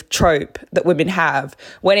negative trope that women have,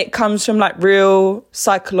 when it comes from like real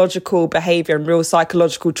psychological behavior and real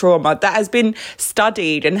psychological trauma that has been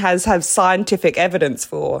studied and has scientific evidence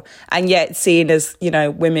for, and yet seen as, you know,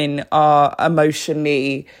 women are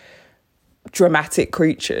emotionally dramatic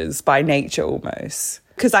creatures by nature almost.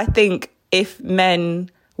 Because I think if men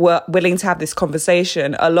were willing to have this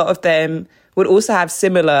conversation, a lot of them would also have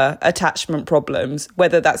similar attachment problems,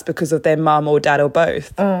 whether that's because of their mum or dad or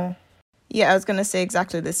both. Yeah, I was going to say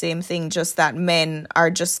exactly the same thing, just that men are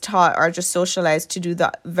just taught or just socialized to do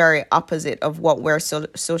the very opposite of what we're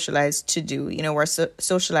socialized to do. You know, we're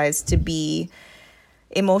socialized to be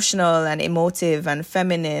emotional and emotive and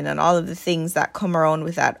feminine and all of the things that come around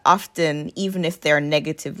with that, often even if they're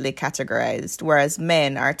negatively categorized, whereas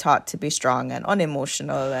men are taught to be strong and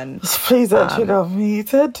unemotional. And please don't trigger me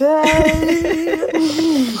today,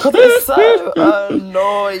 because it's so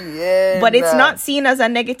annoying. But it's not seen as a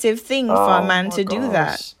negative thing for a man to do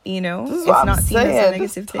that, you know. This is it's what not I'm seen saying. as a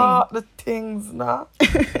negative thing. Start the things now.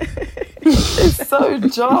 It's so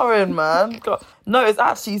jarring, man. God. No, it's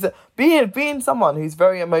actually being someone who's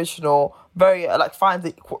very emotional, very like finds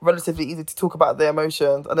it relatively easy to talk about their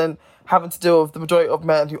emotions, and then having to deal with the majority of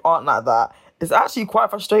men who aren't like that. It's actually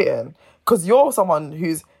quite frustrating, because you're someone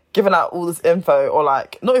who's given out all this info, or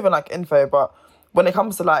like not even like info, but when it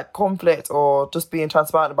comes to like conflict or just being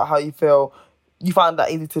transparent about how you feel, you find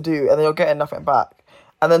that easy to do, and then you're getting nothing back.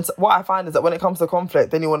 And then what I find is that when it comes to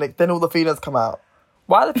conflict, then all the feelings come out.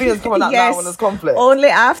 Why are the feelings coming out now when there's conflict? Only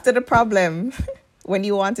after the problem, when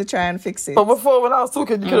you want to try and fix it. But before, when I was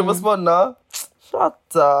talking, you couldn't respond, no? Shut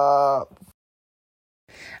up.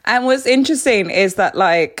 And what's interesting is that,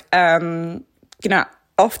 like, you know,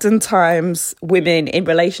 oftentimes women in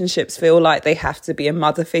relationships feel like they have to be a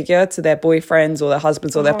mother figure to their boyfriends or their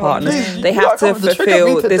husbands or their partners. They have to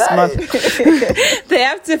fulfill this they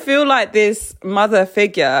have to feel like this mother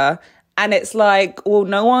figure. And it's like, well,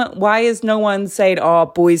 why is no one saying, oh,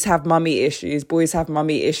 boys have mummy issues,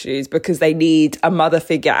 because they need a mother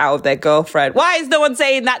figure out of their girlfriend? Why is no one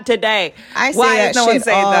saying that today? I say that shit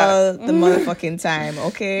all the motherfucking time,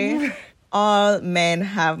 okay? All men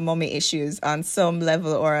have mommy issues on some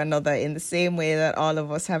level or another, in the same way that all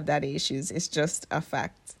of us have daddy issues. It's just a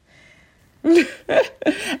fact.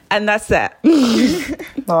 And that's that.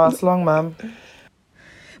 No, it's long, man.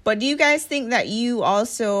 But do you guys think that you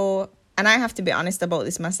also... And I have to be honest about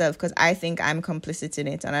this myself, because I think I'm complicit in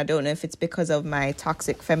it. And I don't know if it's because of my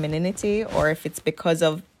toxic femininity or if it's because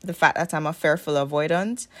of the fact that I'm a fearful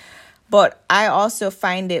avoidant. But I also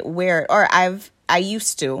find it weird, or I've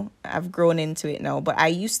grown into it now, but I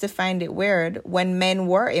used to find it weird when men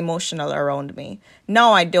were emotional around me.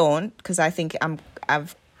 Now I don't, because I think I'm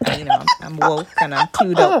woke and I'm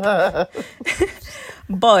clued up.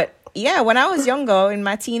 But yeah, when I was younger, in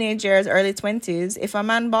my teenage years, early 20s, if a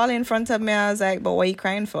man bawling in front of me, I was like, but what are you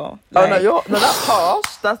crying for? Like, no, that's harsh.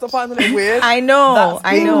 That's not finding it weird. I know.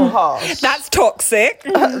 Harsh. That's toxic.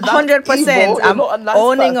 100%. I'm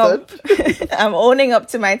owning up. I'm owning up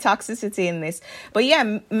to my toxicity in this. But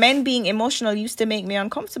yeah, men being emotional used to make me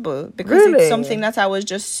uncomfortable, because it's something that I was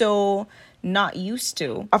just so not used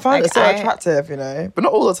to. I find it so attractive, you know, but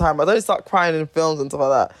not all the time. I don't start crying in films and stuff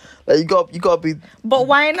like that. Like you got to be. But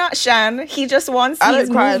why not, Shan? He just wants. I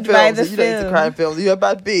don't cry in films. By the you don't need to cry in films. You're a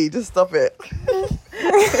bad bee. Just stop it. You're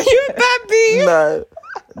a bad bee. No.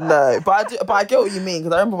 But I get what you mean,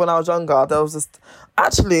 because I remember when I was younger, there was just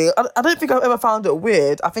actually. I don't think I've ever found it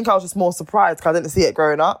weird. I think I was just more surprised because I didn't see it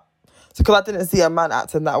growing up. So because I didn't see a man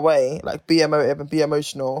acting that way, like be emotive and be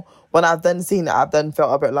emotional. When I've then seen it, I've then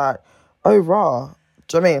felt a bit like, oh, raw.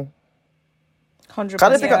 Do you know what I mean? 100%. I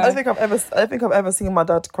don't think I've ever seen my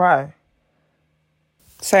dad cry.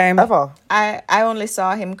 Same. Ever. I only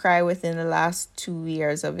saw him cry within the last 2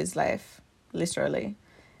 years of his life, literally.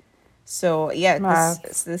 So yeah,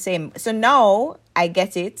 it's the same. So now I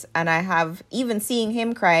get it, and I have, even seeing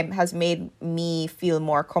him cry has made me feel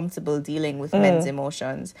more comfortable dealing with men's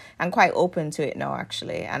emotions. I'm quite open to it now,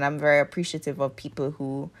 actually, and I'm very appreciative of people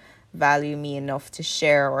who value me enough to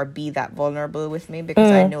share or be that vulnerable with me,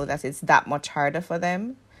 because I know that it's that much harder for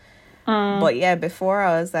them. But yeah, before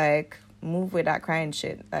I was like, move with that crying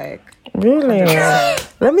shit. Like, really?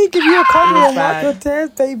 Let me give you a cuddle and wipe your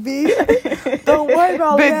tears, baby. Don't worry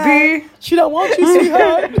about that. Baby. She don't want you,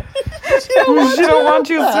 sweetheart. She don't want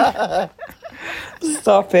you.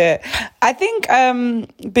 Stop it. I think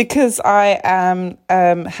because I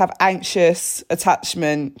have anxious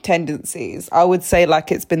attachment tendencies, I would say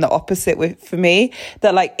like it's been the opposite for me.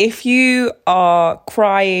 That like if you are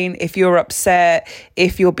crying, if you're upset,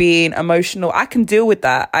 if you're being emotional, I can deal with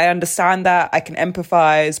that. I understand that. I can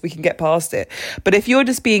empathize. We can get past it. But if you're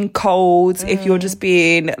just being cold, if you're just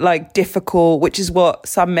being like difficult, which is what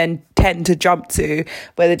some men tend to jump to,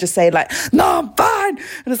 where they just say like, no, I'm fine.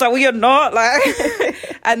 And it's like, well, you're not, like,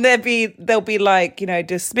 and they'll be like, you know,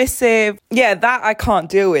 dismissive. Yeah, that I can't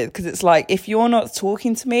deal with, because it's like, if you're not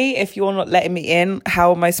talking to me, if you're not letting me in,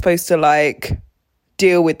 how am I supposed to like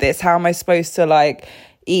deal with this? How am I supposed to like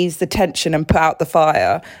ease the tension and put out the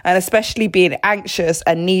fire? And especially being anxious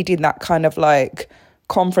and needing that kind of like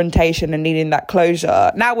confrontation and needing that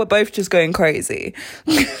closure. Now we're both just going crazy.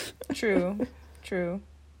 True.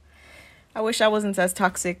 I wish I wasn't as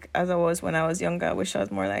toxic as I was when I was younger. I wish I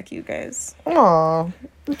was more like you guys. Aww.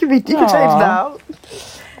 You can change now.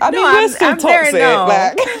 I mean, we're still toxic.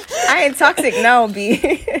 Like. I ain't toxic now,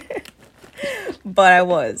 B. But I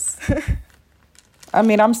was. I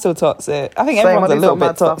mean, I'm still toxic. I think everyone's a little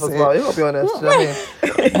bit toxic. As well. You gotta be honest. You know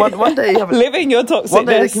what I mean? one day you have living your toxicness. One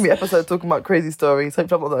day there can be episodes talking about crazy stories.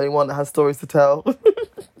 Hopefully I'm not the only one that has stories to tell.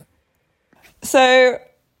 So,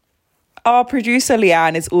 our producer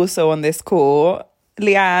Leanne is also on this call.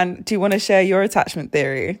 Leanne, do you want to share your attachment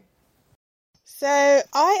theory? So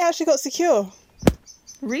I actually got secure.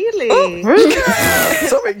 Really? Oh, really?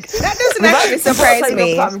 Sorry. That doesn't actually surprise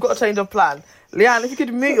me. We've got a change of plan. Leanne, if you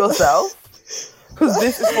could mute yourself, because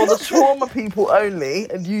this is for the trauma people only,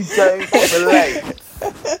 and you don't relate.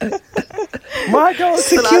 My girl,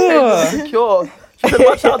 secure. She said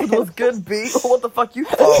my childhood was good, B. What the fuck you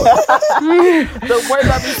thought? Don't worry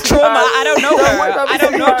about me. Trauma. I don't know her. I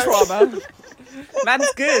don't know trauma.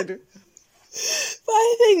 Man's good. But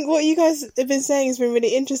I think what you guys have been saying has been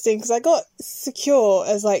really interesting, because I got secure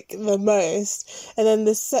as like the most, and then it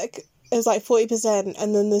was like 40%,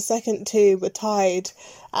 and then the second two were tied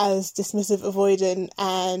as dismissive, avoidant,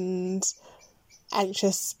 and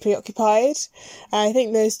anxious, preoccupied. And I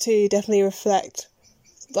think those two definitely reflect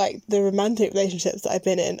like the romantic relationships that I've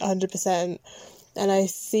been in 100%. And I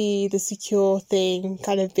see the secure thing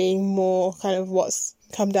kind of being more kind of what's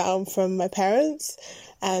come down from my parents,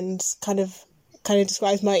 and kind of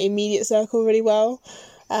describes my immediate circle really well.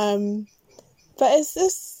 But it's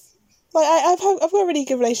just like I've got a really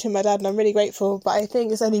good relationship with my dad, and I'm really grateful. But I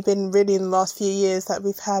think it's only been really in the last few years that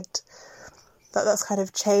we've had that's kind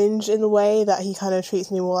of changed in the way that he kind of treats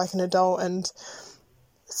me more like an adult, and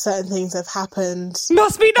certain things have happened.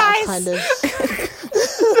 Must be nice. Kind of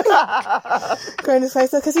going to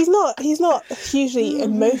place, because he's not hugely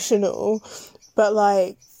emotional, but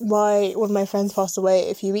like one of my friends passed away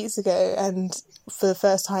a few weeks ago, and for the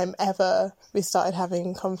first time ever, we started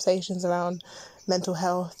having conversations around mental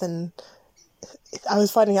health, and I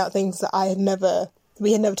was finding out things that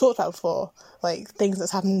we had never talked about before, like things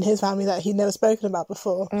that's happened in his family that he'd never spoken about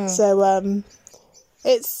before. So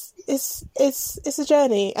it's a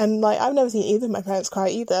journey, and like I've never seen either of my parents cry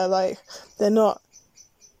either. Like they're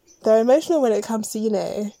emotional when it comes to, you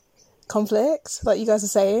know, conflict, like you guys are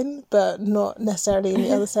saying, but not necessarily in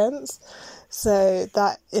the other sense. So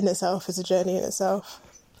that in itself is a journey in itself.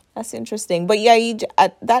 That's interesting. But yeah,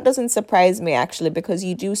 that doesn't surprise me, actually, because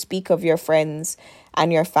you do speak of your friends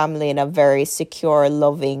and your family in a very secure,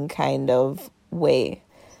 loving kind of way.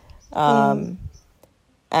 And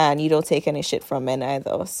you don't take any shit from men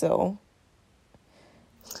either, so...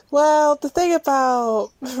 Well, the thing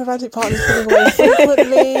about romantic partners pulling away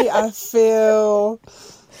frequently, I feel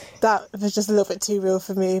that was just a little bit too real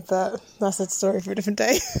for me, but that's a story for a different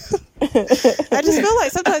day. I just feel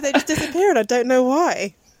like sometimes they just disappear and I don't know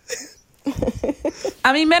why.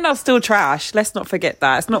 I mean, men are still trash. Let's not forget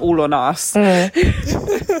that. It's not all on us. This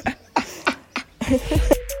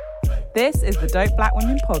is the Dope Black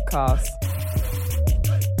Women podcast.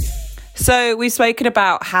 So we've spoken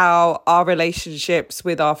about how our relationships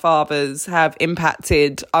with our fathers have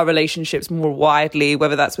impacted our relationships more widely,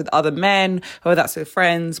 whether that's with other men, whether that's with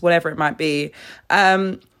friends, whatever it might be.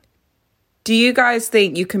 Do you guys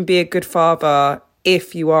think you can be a good father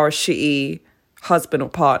if you are a shitty husband or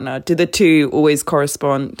partner? Do the two always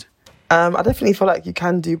correspond? I definitely feel like you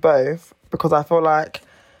can do both, because I feel like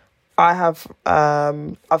I've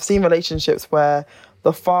seen relationships where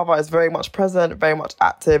the father is very much present, very much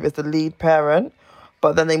active, is the lead parent,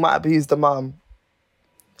 but then they might abuse the mum.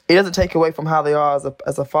 It doesn't take away from how they are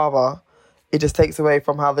as a father. It just takes away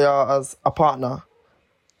from how they are as a partner.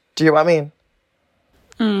 Do you know what I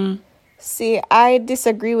mean? See, I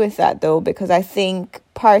disagree with that, though, because I think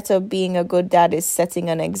part of being a good dad is setting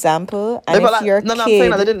an example. And if your no, kid... I'm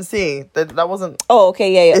saying they didn't see. That wasn't... Oh,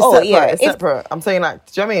 okay, yeah. It's separate, yeah. It's separate. I'm saying, like,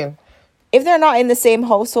 do you know what I mean? If they're not in the same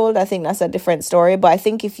household, I think that's a different story. But I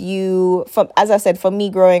think if you... as I said, for me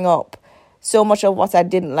growing up, so much of what I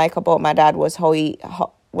didn't like about my dad was how he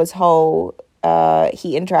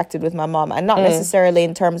interacted with my mom, and not necessarily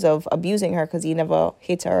in terms of abusing her, because he never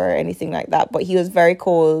hit her or anything like that, but he was very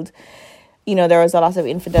cold. You know, there was a lot of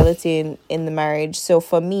infidelity in the marriage. So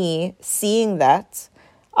for me, seeing that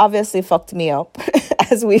obviously fucked me up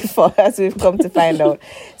as we've come to find out.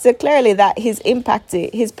 So clearly that his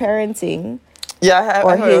parenting. Yeah, I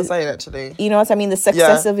heard what you're saying, actually. You know what I mean? The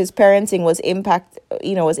success of his parenting was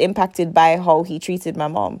impacted by how he treated my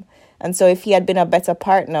mom. And so if he had been a better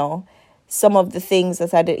partner, some of the things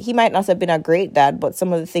that I did, he might not have been a great dad, but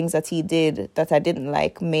some of the things that he did that I didn't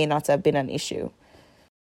like may not have been an issue.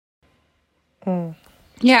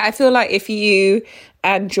 Yeah, I feel like if you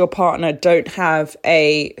and your partner don't have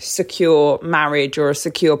a secure marriage or a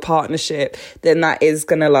secure partnership, then that is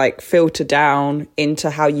going to like filter down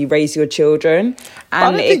into how you raise your children. And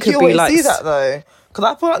I don't think you always see that though, because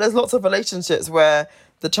I feel like there's lots of relationships where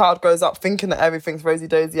the child grows up thinking that everything's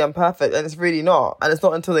rosy-dozy and perfect, and it's really not. And it's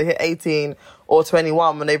not until they hit 18 or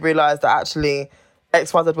 21 when they realise that actually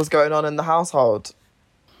XYZ was going on in the household.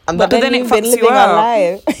 And but then it fucks you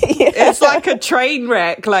up. It's like a train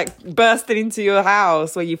wreck, like bursting into your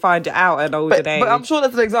house when you find it out at an older age. But I'm sure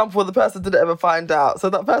there's an example where the person didn't ever find out. So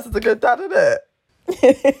that person's a good dad, isn't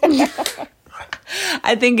it?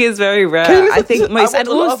 I think it's very rare. I think most... I watch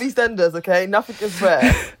a lot of EastEnders, okay? Nothing is rare.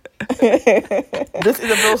 This is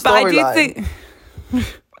a real storyline. But I do think...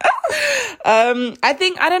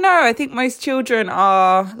 I don't know. I think most children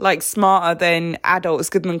are like smarter than adults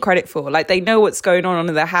give them credit for. Like they know what's going on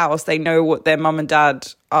in their house. They know what their mum and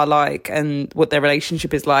dad are like and what their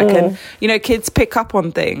relationship is like. And, you know, kids pick up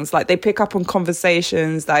on things. Like they pick up on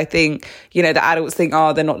conversations that I think, you know, the adults think,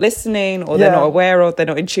 oh, they're not listening or they're not aware of, they're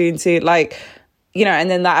not in tune to. Like, you know, and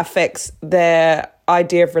then that affects their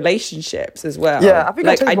idea of relationships as well. Yeah, I think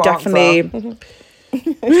like I definitely...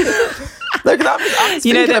 No, because I'm just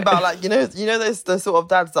thinking about, like, you know those the sort of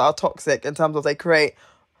dads that are toxic in terms of they create,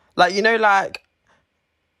 like, you know, like,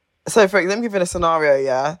 so for example, let me give you a scenario,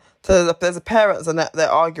 yeah. So there's a parents and they're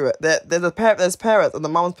arguing. There's parents and the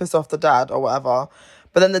mum's pissed off the dad or whatever,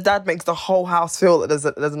 but then the dad makes the whole house feel that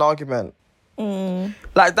there's an argument.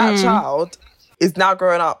 Like that child is now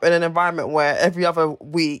growing up in an environment where every other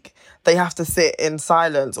week they have to sit in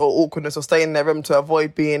silence or awkwardness or stay in their room to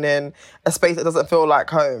avoid being in a space that doesn't feel like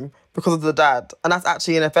home because of the dad. And that's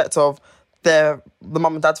actually an effect of the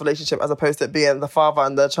mum and dad's relationship as opposed to it being the father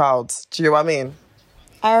and the child's. Do you know what I mean?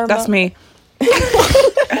 That's me.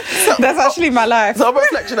 That's actually my life. So on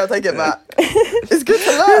reflection, I take it back. It's good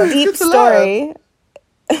to learn.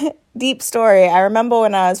 Deep story. I remember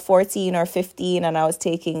when I was 14 or 15 and I was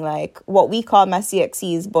taking like what we call my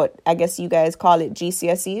CXCs, but I guess you guys call it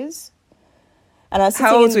GCSEs. And I was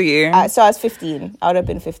How old were you? So I was 15. I would have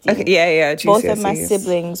been 15. Okay, yeah, GCSEs. Both of my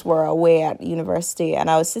siblings were away at university and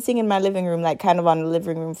I was sitting in my living room, like kind of on the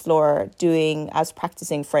living room floor I was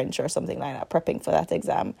practicing French or something like that, prepping for that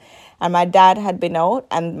exam. And my dad had been out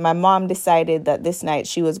and my mom decided that this night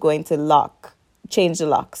she was going to change the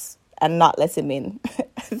locks and not let him in.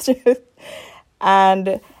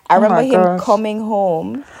 And I remember him coming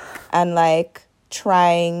home and like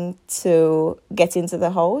trying to get into the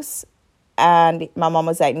house. And my mom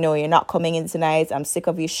was like, no, you're not coming in tonight. I'm sick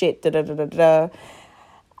of your shit. Da, da, da, da, da.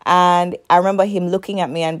 And I remember him looking at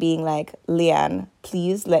me and being like, Leanne,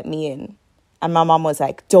 please let me in. And my mom was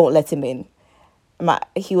like, don't let him in.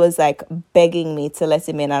 He was like begging me to let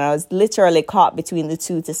him in. And I was literally caught between the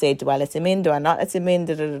two to say, do I let him in? Do I not let him in?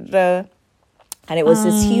 Da, da, da, da. And it was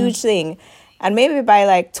this huge thing. And maybe by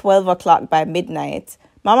like 12 o'clock, by midnight,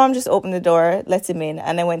 my mom just opened the door, let him in,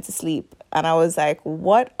 and then went to sleep. And I was like,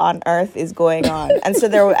 what on earth is going on? And so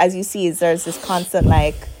there, as you see, there's this constant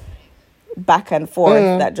like back and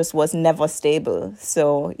forth that just was never stable.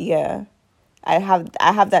 So yeah, I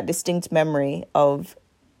have that distinct memory of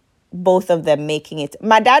both of them making it.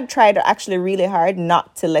 My dad tried actually really hard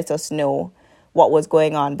not to let us know what was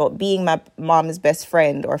going on, but being my mom's best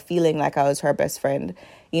friend or feeling like I was her best friend,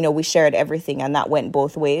 you know, we shared everything and that went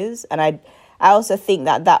both ways. And I also think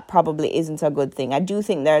that probably isn't a good thing. I do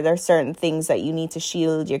think there are certain things that you need to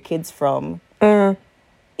shield your kids from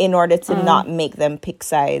in order to not make them pick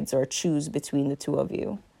sides or choose between the two of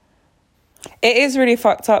you. It is really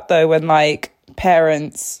fucked up though when like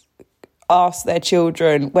parents ask their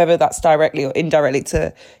children, whether that's directly or indirectly,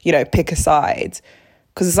 to, you know, pick a side.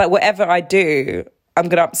 Because it's like, whatever I do, I'm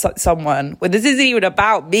going to upset someone. Well, this isn't even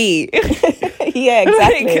about me. Yeah,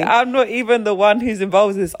 exactly. Like, I'm not even the one who's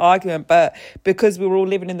involved in this argument, but because we're all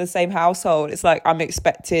living in the same household, it's like I'm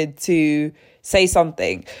expected to say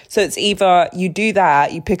something. So it's either you do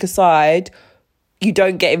that, you pick a side, you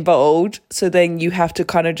don't get involved, so then you have to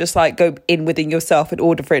kind of just like go in within yourself in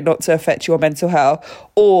order for it not to affect your mental health,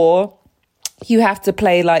 or you have to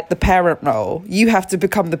play like the parent role. You have to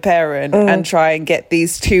become the parent and try and get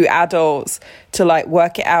these two adults to like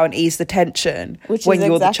work it out and ease the tension when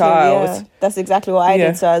you're the child. Yeah, that's exactly what I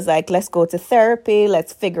did. So I was like, let's go to therapy,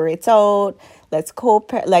 let's figure it out, let's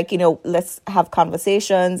like, you know, let's have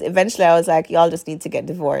conversations. Eventually I was like, y'all just need to get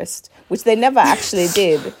divorced, which they never actually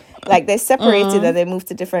did. Like, they separated and they moved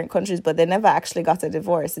to different countries, but they never actually got a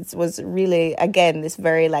divorce. It was really, again, this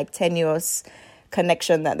very like tenuous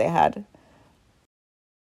connection that they had.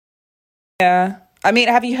 Yeah. I mean,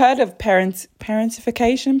 have you heard of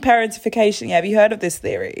parentification? Parentification. Yeah, have you heard of this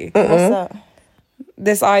theory? What's that?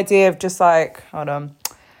 This idea of just like, hold on,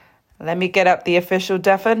 let me get up the official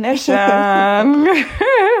definition. I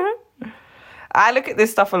look at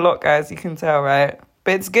this stuff a lot, guys, you can tell, right?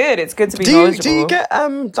 But it's good. It's good to be knowledgeable. Do you get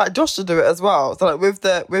like Josh to do it as well? So like with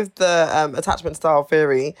the attachment style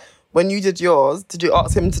theory, when you did yours, did you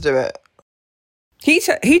ask him to do it? He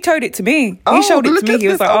told it to me. He showed it to me. He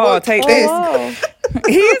was like, "Oh, take this." Wow.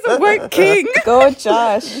 He's a woke king. Go,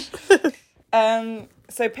 Josh.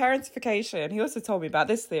 So parentification, he also told me about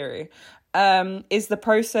this theory, is the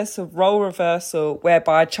process of role reversal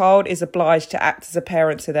whereby a child is obliged to act as a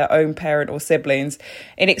parent to their own parent or siblings.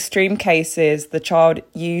 In extreme cases, the child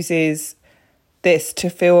uses this to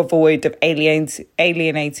fill a void of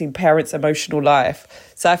alienating parents' emotional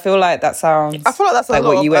life. So I feel like that sounds I feel like that's like a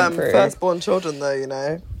lot what you went of through. firstborn children, though, you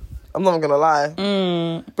know. I'm not even going to lie.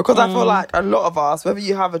 Because I feel like a lot of us, whether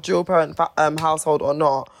you have a dual parent household or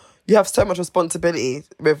not, you have so much responsibility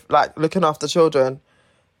with like looking after children.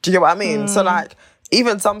 Do you get what I mean? So like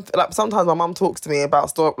even sometimes my mum talks to me about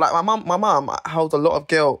stuff. Like my mum holds a lot of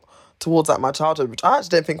guilt towards like my childhood, which I actually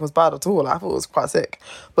didn't think was bad at all. I thought it was quite sick.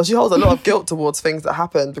 But she holds a lot of guilt towards things that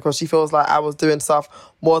happened because she feels like I was doing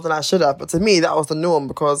stuff more than I should have. But to me, that was the norm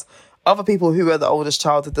because other people who were the oldest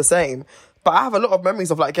child did the same. But I have a lot of memories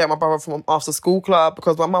of like getting my brother from after school club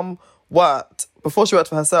because my mum worked. Before she worked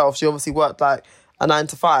for herself, she obviously worked like a 9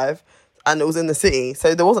 to 5 and it was in the city.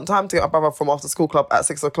 So there wasn't time to get my brother from after school club at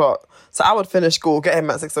 6 o'clock. So I would finish school, get him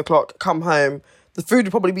at 6 o'clock, come home. The food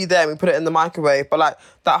would probably be there and we put it in the microwave. But like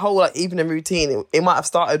that whole like evening routine, it might have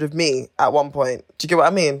started with me at one point. Do you get what I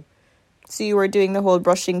mean? So you were doing the whole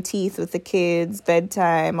brushing teeth with the kids,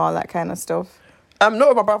 bedtime, all that kind of stuff? Not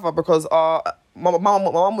with my brother because my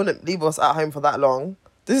mum wouldn't leave us at home for that long.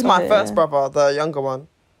 This is my first brother, the younger one.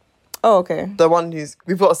 Oh, okay. The one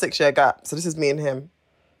we've got a 6-year gap. So this is me and him.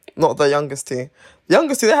 Not the youngest two. The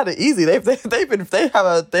youngest two, they had it easy. They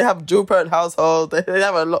have dual parent household. They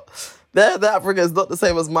have a lot. Their upbringing is not the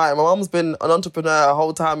same as mine. My mum's been an entrepreneur the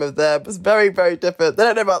whole time of them. It's very, very different. They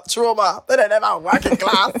don't know about trauma. They don't know about working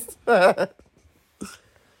class. But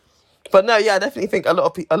no, yeah, I definitely think a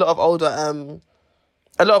lot of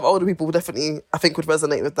older people definitely, I think, would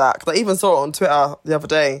resonate with that. Because I even saw it on Twitter the other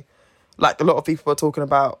day. Like, a lot of people were talking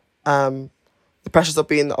about the pressures of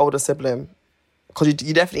being the older sibling. Because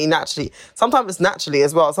you definitely naturally... Sometimes it's naturally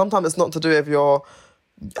as well. Sometimes it's not to do with your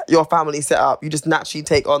family setup. You just naturally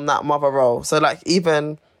take on that mother role. So, like,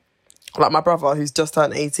 even... Like, my brother, who's just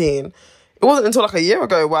turned 18... It wasn't until, like, a year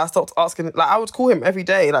ago where I stopped asking... Like, I would call him every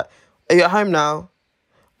day. Like, are you at home now?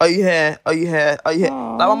 Are you here? Are you here? Are you here?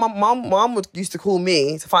 Aww. Like my mum used to call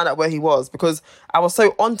me to find out where he was because I was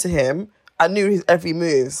so onto him. I knew his every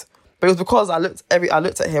moves, but it was because I looked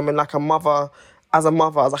at him in like a mother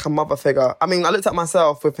figure. I mean, I looked at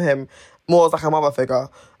myself with him more as like a mother figure,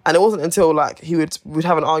 and it wasn't until like we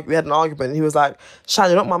had an argument. And he was like, "Shan,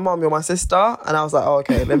 you're not my mum, you're my sister," and I was like, "Oh,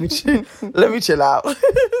 okay, let me chill out.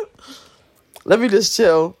 Let me just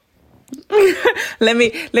chill. let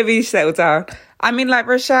me settle down." I mean, like,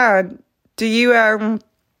 Rashad, do you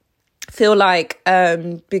feel like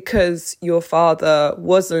because your father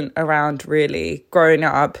wasn't around really growing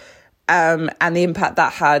up and the impact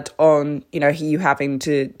that had on, you know, you having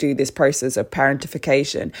to do this process of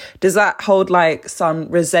parentification, does that hold like some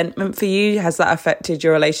resentment for you? Has that affected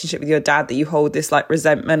your relationship with your dad, that you hold this like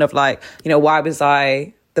resentment of like, you know, why was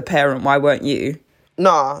I the parent? Why weren't you?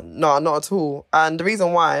 No, not at all. And the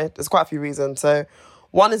reason why, there's quite a few reasons. So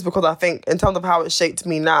one is because I think in terms of how it shaped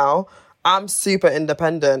me now, I'm super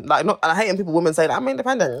independent. Like, not, and I hate when women say that I'm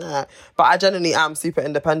independent, but I genuinely am super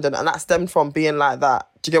independent, and that stemmed from being like that.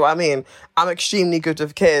 Do you get what I mean? I'm extremely good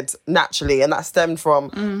with kids naturally, and that stemmed from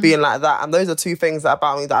being like that. And those are two things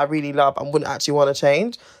about me that I really love and wouldn't actually want to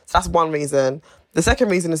change. So that's one reason. The second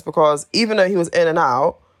reason is because even though he was in and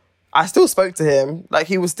out, I still spoke to him. Like,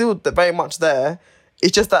 he was still very much there.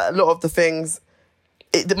 It's just that a lot of the things...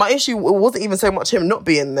 my issue wasn't even so much him not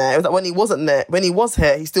being there. It was that when he wasn't there, when he was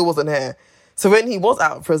here, he still wasn't here. So when he was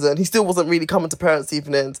out of prison, he still wasn't really coming to parents'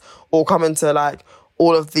 evenings or coming to, like,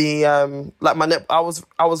 all of the... I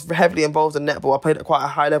was heavily involved in netball. I played at quite a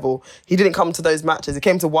high level. He didn't come to those matches. He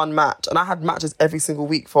came to one match. And I had matches every single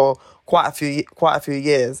week for quite a few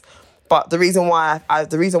years. But the reason why I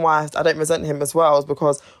don't resent him as well is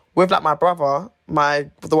because with, like, my brother,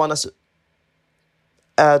 the one that's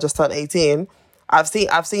just turned 18, I've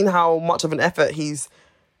seen how much of an effort he's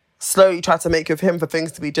slowly tried to make with him for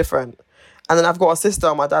things to be different. And then I've got a sister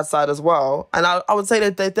on my dad's side as well. And I would say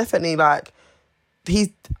that they're definitely, like,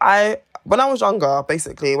 when I was younger,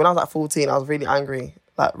 basically, when I was like 14, I was really angry,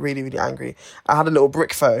 like really, really angry. I had a little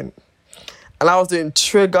brick phone and I was doing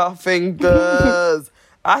trigger fingers.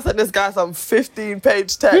 I sent this guy some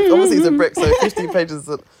 15-page text. Obviously, it's a brick, so 15 pages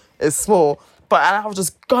is small. But I was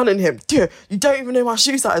just gunning him. Dude, you don't even know my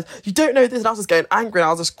shoe size. You don't know this. And I was just getting angry. And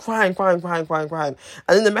I was just crying.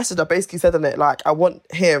 And in the message, I basically said in it, like, I want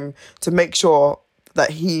him to make sure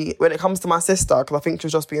that when it comes to my sister, because I think she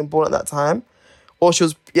was just being born at that time, or she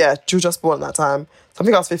was just born at that time. So I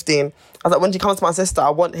think I was 15. I was like, when she comes to my sister,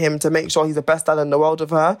 I want him to make sure he's the best dad in the world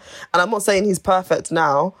with her. And I'm not saying he's perfect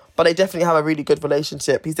now, but they definitely have a really good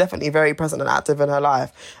relationship. He's definitely very present and active in her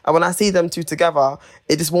life. And when I see them two together,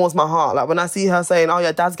 it just warms my heart. Like, when I see her saying, oh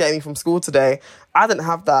yeah, dad's getting me from school today, I didn't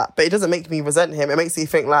have that. But it doesn't make me resent him. It makes me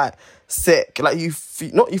think, like, sick. Like, you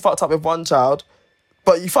fucked up with one child,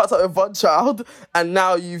 but you fucked up with one child, and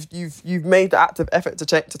now you've made the active effort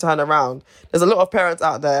to turn around. There's a lot of parents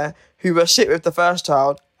out there who were shit with the first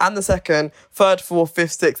child and the second, third, fourth,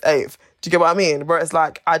 fifth, sixth, eighth. Do you get what I mean? Where it's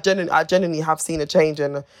like, I genuinely have seen a change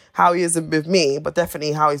in how he is with me, but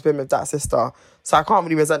definitely how he's been with that sister. So I can't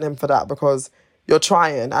really resent him for that, because you're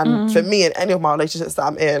trying. And for me, in any of my relationships that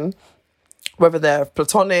I'm in, whether they're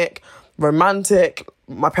platonic, romantic,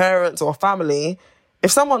 my parents or family, if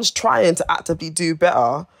someone's trying to actively do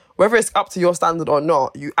better, whether it's up to your standard or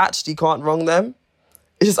not, you actually can't wrong them.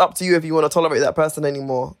 It's just up to you if you want to tolerate that person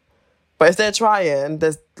anymore. But if they're trying,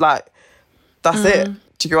 there's like, that's it.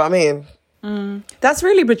 Do you get what I mean? That's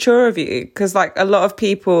really mature of you, because like a lot of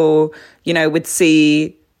people, you know, would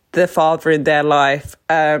see the father in their life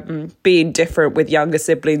being different with younger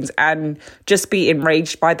siblings and just be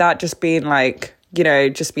enraged by that, just being like, you know,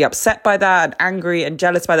 just be upset by that and angry and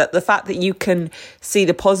jealous by that. The fact that you can see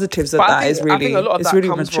the positives of that is really, I think a lot of that really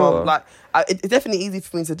comes mature. From, like, it's definitely easy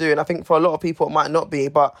for me to do, and I think for a lot of people it might not be,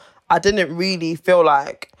 but I didn't really feel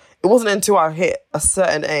like, it wasn't until I hit a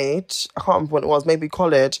certain age, I can't remember when it was, maybe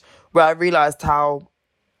college, where I realised how,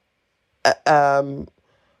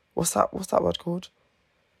 what's that word called?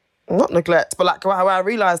 Not neglect, but like where I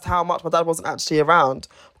realised how much my dad wasn't actually around.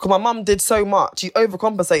 Because my mum did so much, she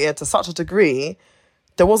overcompensated to such a degree,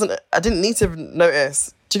 I didn't need to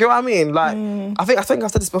notice. Do you get what I mean? Like, I think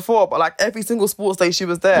I've said this before, but like every single sports day she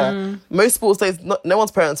was there. Most sports days, no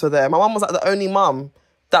one's parents were there. My mum was like the only mum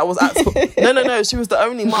that was at school. No, she was the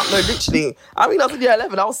only mum. No, literally. I mean, I was in year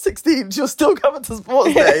 11, I was 16. She was still coming to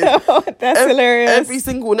sports days. That's hilarious. Every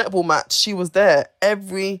single netball match, she was there.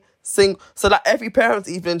 So like every parents'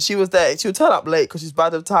 evening, she was there. She would turn up late because she's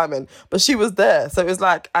bad with timing, but she was there. So it was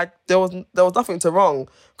like there was nothing to wrong,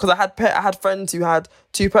 because I had friends who had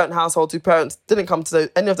 2-parent households. 2 parents didn't come to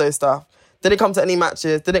any of those stuff. Didn't come to any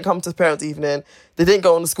matches. Didn't come to parents' evening. They didn't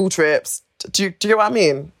go on the school trips. Do you get what I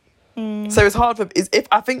mean? So it's hard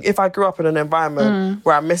if I grew up in an environment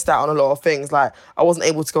where I missed out on a lot of things, like I wasn't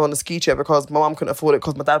able to go on the ski trip because my mum couldn't afford it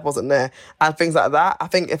because my dad wasn't there, and things like that. I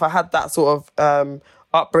think if I had that sort of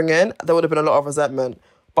upbringing, there would have been a lot of resentment.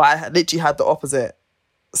 But I literally had the opposite.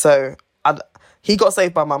 So he got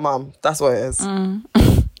saved by my mum. That's what it is.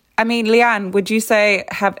 I mean, Leanne, would you say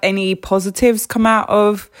have any positives come out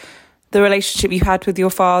of the relationship you had with your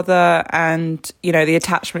father and, you know, the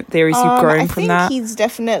attachment theories you've grown from that? I think he's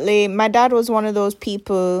definitely... My dad was one of those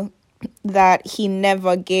people that he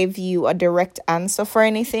never gave you a direct answer for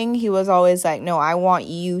anything. He was always like, no, I want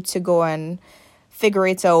you to go and figure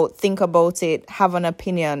it out, think about it, have an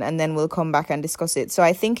opinion, and then we'll come back and discuss it. So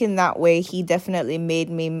I think in that way, he definitely made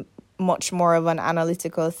me much more of an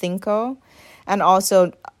analytical thinker, and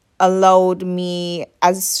also allowed me,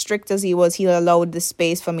 as strict as he was, he allowed the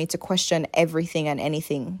space for me to question everything and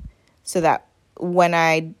anything, so that when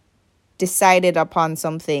I decided upon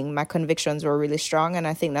something, my convictions were really strong. And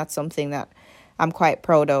I think that's something that I'm quite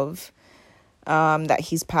proud of, that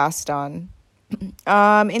he's passed on.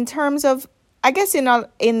 In terms of I guess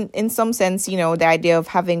in some sense, you know, the idea of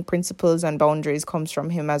having principles and boundaries comes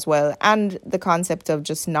from him as well, and the concept of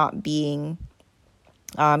just not being,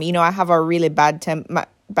 you know, I have a really bad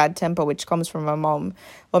temper, which comes from my mom,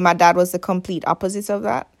 but my dad was the complete opposite of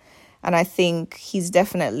that, and I think he's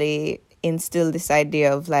definitely instilled this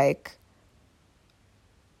idea of like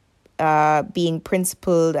being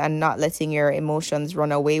principled and not letting your emotions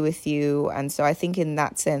run away with you, and so I think in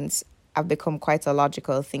that sense, I've become quite a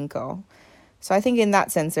logical thinker. So I think in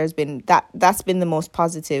that sense, that's been the most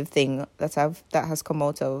positive thing that has come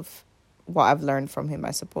out of what I've learned from him,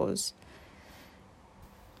 I suppose.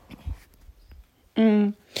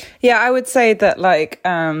 Yeah, I would say that like,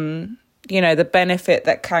 you know, the benefit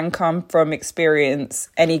that can come from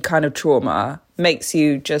experience any kind of trauma makes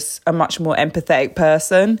you just a much more empathetic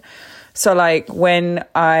person. So like when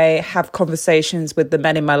I have conversations with the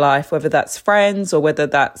men in my life, whether that's friends or whether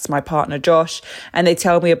that's my partner, Josh, and they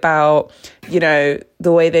tell me about, you know,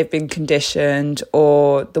 the way they've been conditioned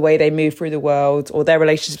or the way they move through the world or their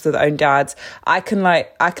relationships with their own dads, I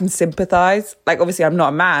can sympathize. Like, obviously I'm not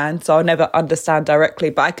a man, so I'll never understand directly,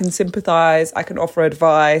 but I can sympathize. I can offer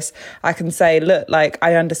advice. I can say, look, like,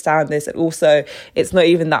 I understand this. And also it's not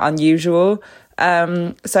even that unusual.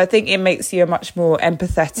 So I think it makes you a much more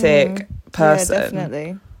empathetic person. Yeah,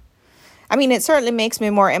 definitely. I mean, it certainly makes me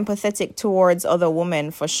more empathetic towards other women,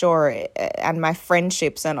 for sure, and my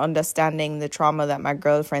friendships and understanding the trauma that my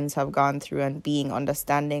girlfriends have gone through and being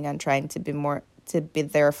understanding and trying to be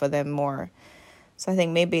there for them more. So I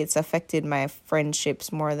think maybe it's affected my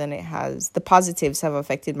friendships more than it has. The positives have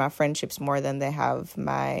affected my friendships more than they have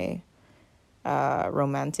my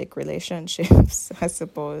romantic relationships, I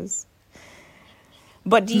suppose.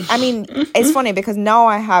 But I mean, it's funny because now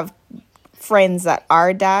I have friends that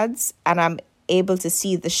are dads, and I'm able to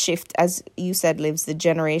see the shift, as you said, Livs, the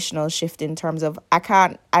generational shift in terms of I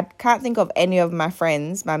can't think of any of my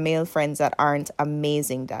friends, my male friends, that aren't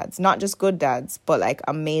amazing dads. Not just good dads, but like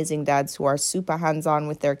amazing dads who are super hands-on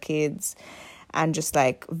with their kids and just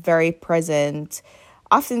like very present.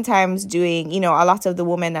 Oftentimes doing, you know, a lot of the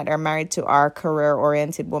women that are married to are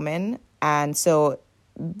career-oriented women, and so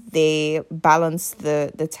they balance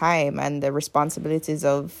the time and the responsibilities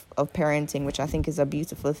of parenting, which I think is a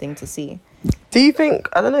beautiful thing to see. Do you think,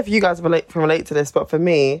 I don't know if you guys can relate to this, but for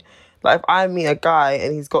me, like if I meet a guy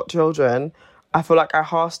and he's got children, I feel like I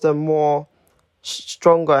has them more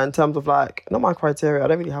stronger in terms of like, not my criteria, I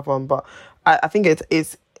don't really have one, but I think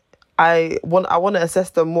I want to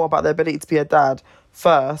assess them more about their ability to be a dad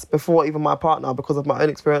first before even my partner, because of my own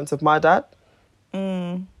experience of my dad.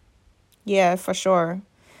 Yeah, for sure.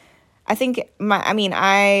 I think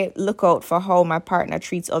I look out for how my partner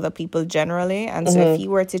treats other people generally. And so if he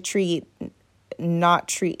were to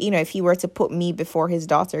if he were to put me before his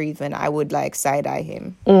daughter even, I would like side eye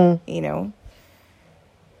him, you know.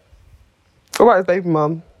 What about his baby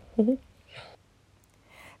mum?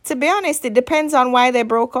 To be honest, it depends on why they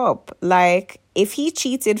broke up. Like if he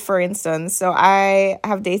cheated, for instance, so I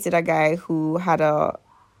have dated a guy who had an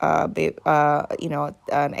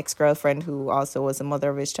ex-girlfriend who also was the mother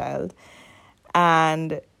of his child,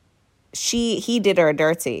 and he did her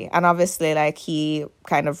dirty, and obviously like he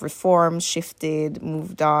kind of reformed, shifted,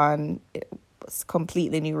 moved on. It was a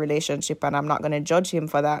completely new relationship, and I'm not going to judge him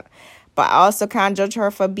for that, but I also can't judge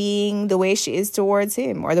her for being the way she is towards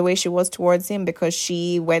him or the way she was towards him, because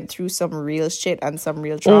she went through some real shit and some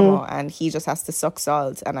real trauma, and he just has to suck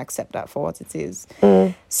salt and accept that for what it is.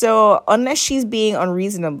 So unless she's being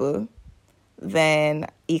unreasonable, then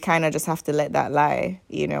you kind of just have to let that lie,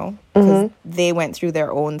 you know, because they went through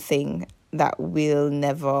their own thing that we'll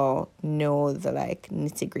never know the like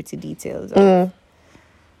nitty-gritty details of.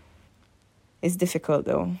 It's difficult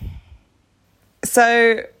though.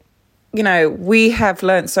 So, you know, we have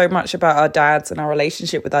learned so much about our dads and our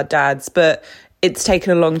relationship with our dads, but it's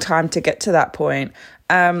taken a long time to get to that point.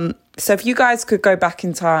 So if you guys could go back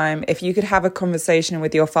in time, if you could have a conversation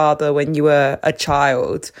with your father when you were a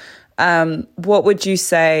child, what would you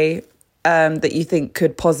say that you think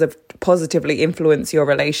could positively influence your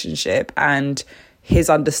relationship and his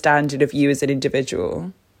understanding of you as an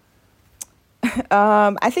individual?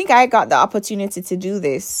 I think I got the opportunity to do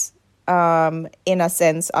this. In a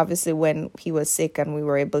sense, obviously, when he was sick and we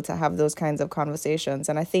were able to have those kinds of conversations.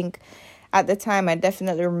 And I think at the time, I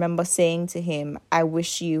definitely remember saying to him, I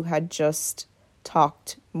wish you had just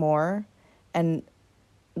talked more and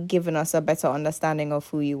given us a better understanding of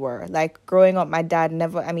who you were. Like growing up, my dad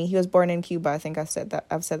he was born in Cuba. I think I've said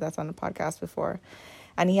that on the podcast before.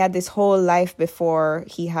 And he had this whole life before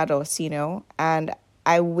he had us, you know, and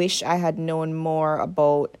I wish I had known more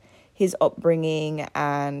about his upbringing,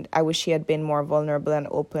 and I wish he had been more vulnerable and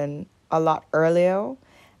open a lot earlier,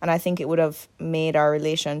 and I think it would have made our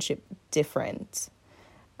relationship different.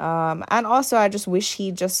 And also, I just wish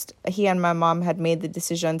he and my mom had made the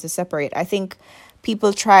decision to separate. I think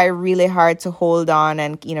people try really hard to hold on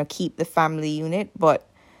and, you know, keep the family unit, but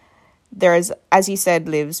there's, as you said,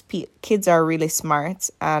 Livs, kids are really smart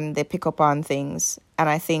and they pick up on things. And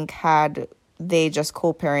I think had they just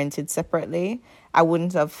co-parented separately, I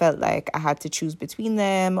wouldn't have felt like I had to choose between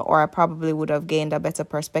them, or I probably would have gained a better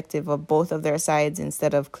perspective of both of their sides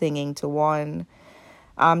instead of clinging to one.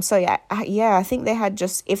 So I think they had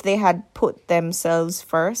just, if they had put themselves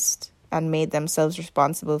first and made themselves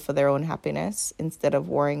responsible for their own happiness instead of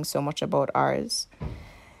worrying so much about ours,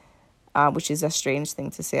 which is a strange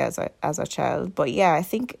thing to say as a child. But yeah, I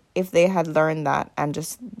think if they had learned that and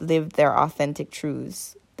just lived their authentic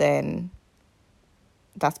truths, then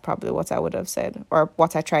that's probably what I would have said, or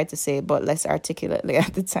what I tried to say, but less articulately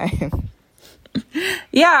at the time.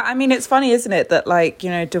 Yeah, I mean, it's funny, isn't it, that, like, you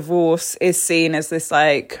know, divorce is seen as this,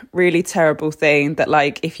 like, really terrible thing, that,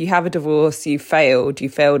 like, if you have a divorce, you failed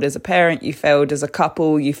as a parent, you failed as a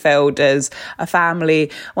couple, you failed as a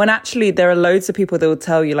family, when actually there are loads of people that will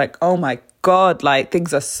tell you, like, oh my God, like,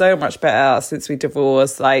 things are so much better since we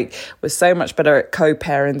divorced, like, we're so much better at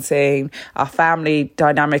co-parenting, our family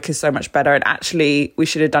dynamic is so much better, and actually we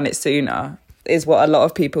should have done it sooner, is what a lot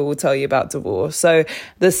of people will tell you about divorce. So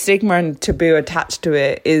the stigma and taboo attached to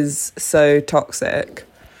it is so toxic.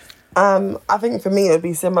 I think for me it would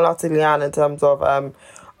be similar to Leanne in terms of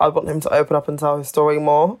I'd want him to open up and tell his story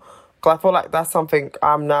more, because I feel like that's something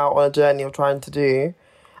I'm now on a journey of trying to do,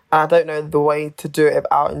 and I don't know the way to do it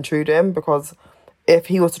without intruding, because if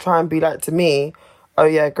he was to try and be like to me, oh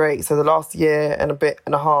yeah, great, so the last year and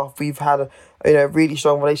a half we've had a really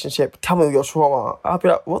strong relationship, tell me your trauma, I'll be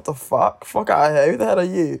like, what the fuck out of here, who the hell are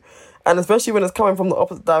you? And especially when it's coming from the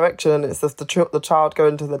opposite direction, it's just the child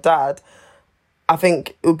going to the dad, I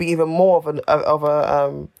think it would be even more of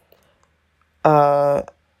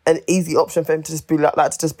an easy option for him to just be like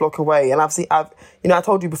to just block away. And I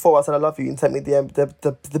told you before, I said I love you and sent me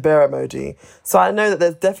the bear emoji, so I know that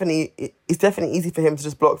it's definitely easy for him to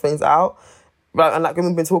just block things out. Right, and like when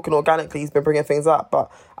we've been talking organically, he's been bringing things up. But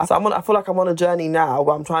I feel like I'm on a journey now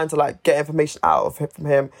where I'm trying to like get information from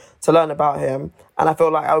him to learn about him. And I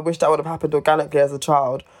feel like I wish that would have happened organically as a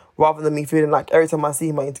child, rather than me feeling like every time I see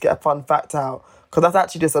him I need to get a fun fact out, because that's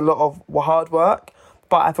actually just a lot of hard work.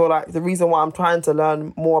 But I feel like the reason why I'm trying to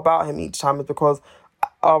learn more about him each time is because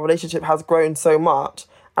our relationship has grown so much,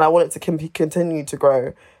 and I want it to continue to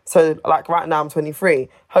grow. So like right now I'm 23.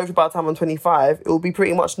 Hopefully by the time I'm 25, it will be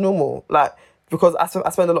pretty much normal. Like, because I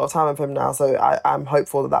spend a lot of time with him now, so I'm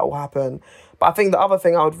hopeful that will happen. But I think the other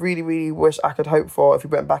thing I would really, really wish I could hope for if we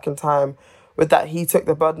went back in time was that he took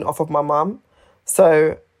the burden off of my mum.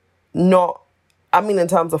 So in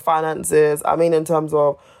terms of finances, in terms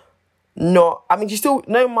of she still,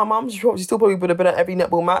 no, my mum, she still probably would have been at every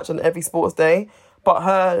netball match and every sports day. But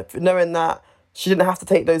her, knowing that she didn't have to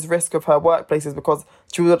take those risks of her workplaces because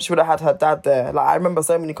she would have had her dad there. Like, I remember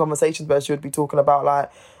so many conversations where she would be talking about, like,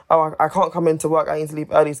 oh, I can't come into work, I need to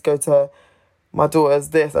leave early to go to my daughter's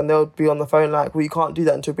this, and they'll be on the phone like, well, you can't do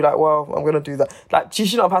that, and she'll be like, well, I'm going to do that. Like, she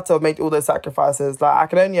shouldn't have had to have made all those sacrifices. Like, I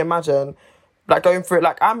can only imagine, like, going through it.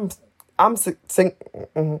 Like, I'm sorry.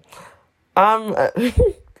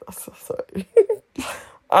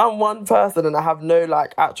 I'm one person and I have no,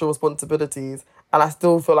 like, actual responsibilities, and I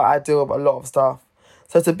still feel like I deal with a lot of stuff.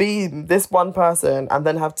 So to be this one person and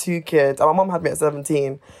then have two kids, and my mum had me at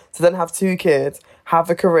 17, to then have two kids, have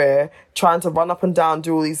a career, trying to run up and down,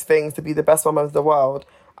 do all these things to be the best mum of the world,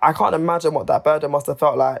 I can't imagine what that burden must have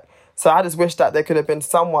felt like. So I just wish that there could have been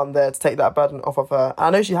someone there to take that burden off of her. And I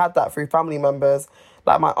know she had that through family members.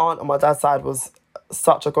 Like, my aunt on my dad's side was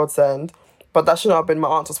such a godsend, but that shouldn't have been my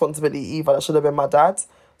aunt's responsibility either. That should have been my dad's.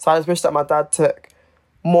 So I just wish that my dad took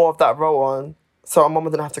more of that role on, so my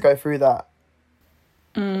mum didn't have to go through that.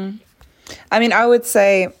 I would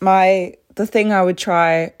say the thing I would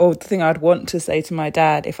try, or the thing I'd want to say to my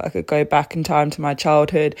dad if I could go back in time to my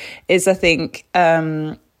childhood, is I think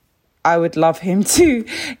I would love him to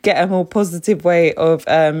get a more positive way of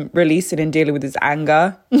releasing and dealing with his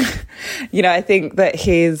anger. I think that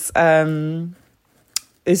his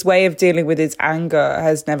way of dealing with his anger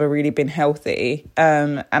has never really been healthy.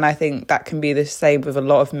 And I think that can be the same with a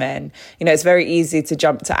lot of men. It's very easy to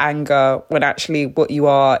jump to anger when actually what you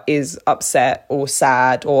are is upset or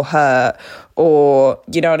sad or hurt, or,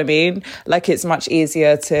 you know what I mean? Like, it's much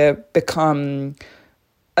easier to become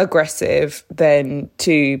aggressive than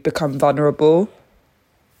to become vulnerable.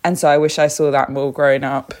 And so I wish I saw that more growing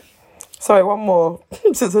up. Sorry, one more.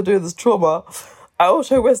 Since we're doing this trauma, I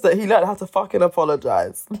also wish that he learned how to fucking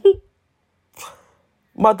apologise.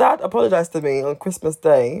 My dad apologised to me on Christmas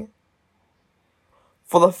Day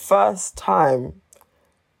for the first time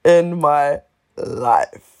in my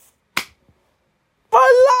life.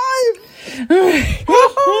 My life! My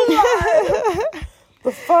whole life!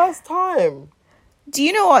 The first time. Do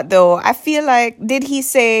you know what though? I feel like, did he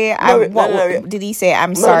say did he say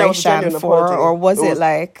I'm sorry, Shan, for, or was it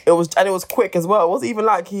like it was quick as well. It wasn't even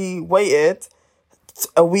like he waited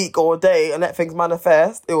a week or a day and let things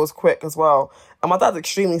manifest. It was quick as well. And my dad's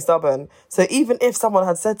extremely stubborn. So even if someone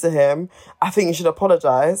had said to him, I think you should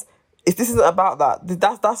apologise, if this isn't about that,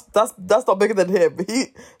 that's not bigger than him.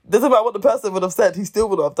 He doesn't matter what the person would have said, he still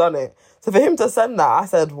would have done it. So for him to send that, I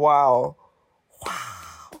said, wow.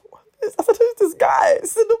 I said, who's this guy?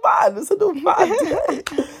 It's a new man today.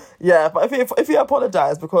 Yeah, but if he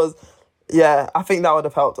apologised, because, yeah, I think that would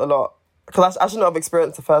have helped a lot. Because I shouldn't have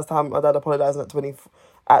experienced the first time my dad apologising at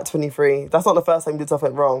 23. That's not the first time he did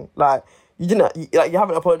something wrong. Like, you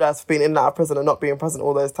haven't apologised for being in and out of prison and not being present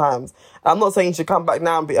all those times. And I'm not saying you should come back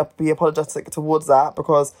now and be apologetic towards that,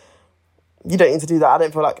 because you don't need to do that. I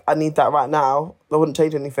don't feel like I need that right now. That wouldn't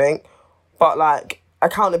change anything. But, like,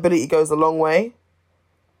 accountability goes a long way.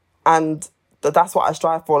 And that's what I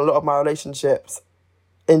strive for in a lot of my relationships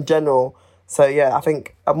in general. So, yeah, I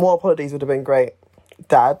think more apologies would have been great.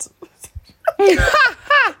 Dad.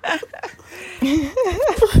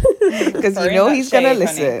 Because you know he's going to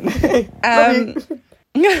listen.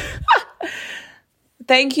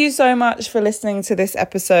 Thank you so much for listening to this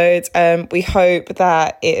episode. We hope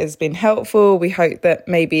that it has been helpful. We hope that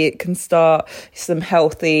maybe it can start some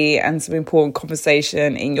healthy and some important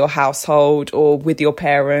conversation in your household or with your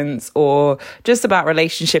parents or just about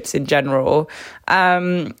relationships in general.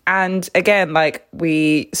 And again, like,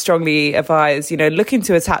 we strongly advise, look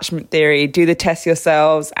into attachment theory, do the test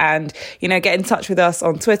yourselves, and, get in touch with us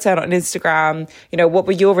on Twitter and on Instagram. What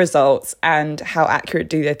were your results and how accurate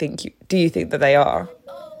do you think that they are?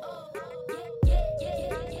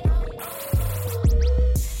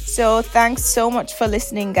 So thanks so much for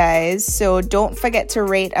listening, guys. So don't forget to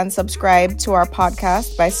rate and subscribe to our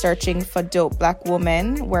podcast by searching for Dope Black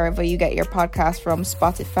Woman wherever you get your podcast from,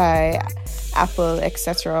 Spotify, Apple,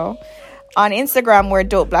 etc. On Instagram, we're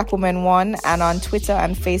Dope Black Woman 1, and on Twitter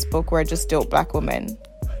and Facebook, we're just Dope Black Woman.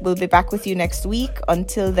 We'll be back with you next week.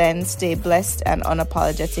 Until then, stay blessed and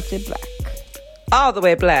unapologetically black. All the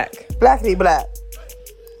way black. Blackly black.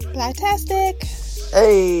 Blacktastic.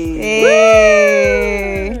 Hey.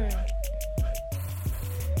 Hey.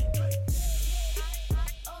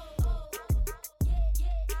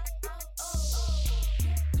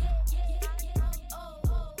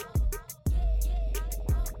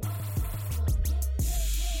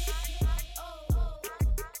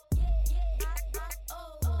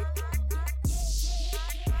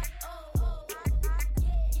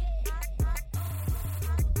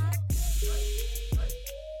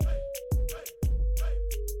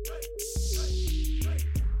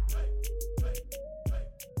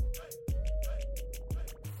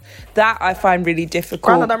 That I find really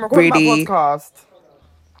difficult. Granted, I'm recording really... my podcast.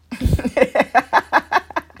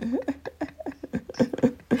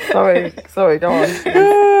 Sorry, go on.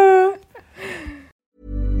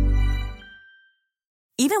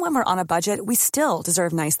 Even when we're on a budget, we still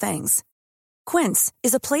deserve nice things. Quince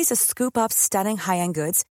is a place to scoop up stunning high-end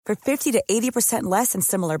goods for 50 to 80% less than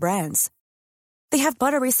similar brands. They have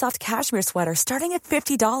buttery soft cashmere sweaters starting at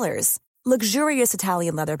 $50, luxurious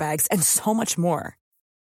Italian leather bags, and so much more.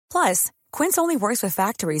 Plus, Quince only works with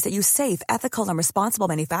factories that use safe, ethical, and responsible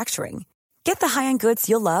manufacturing. Get the high-end goods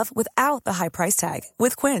you'll love without the high price tag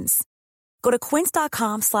with Quince. Go to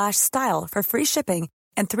quince.com/style for free shipping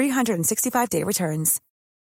and 365-day returns.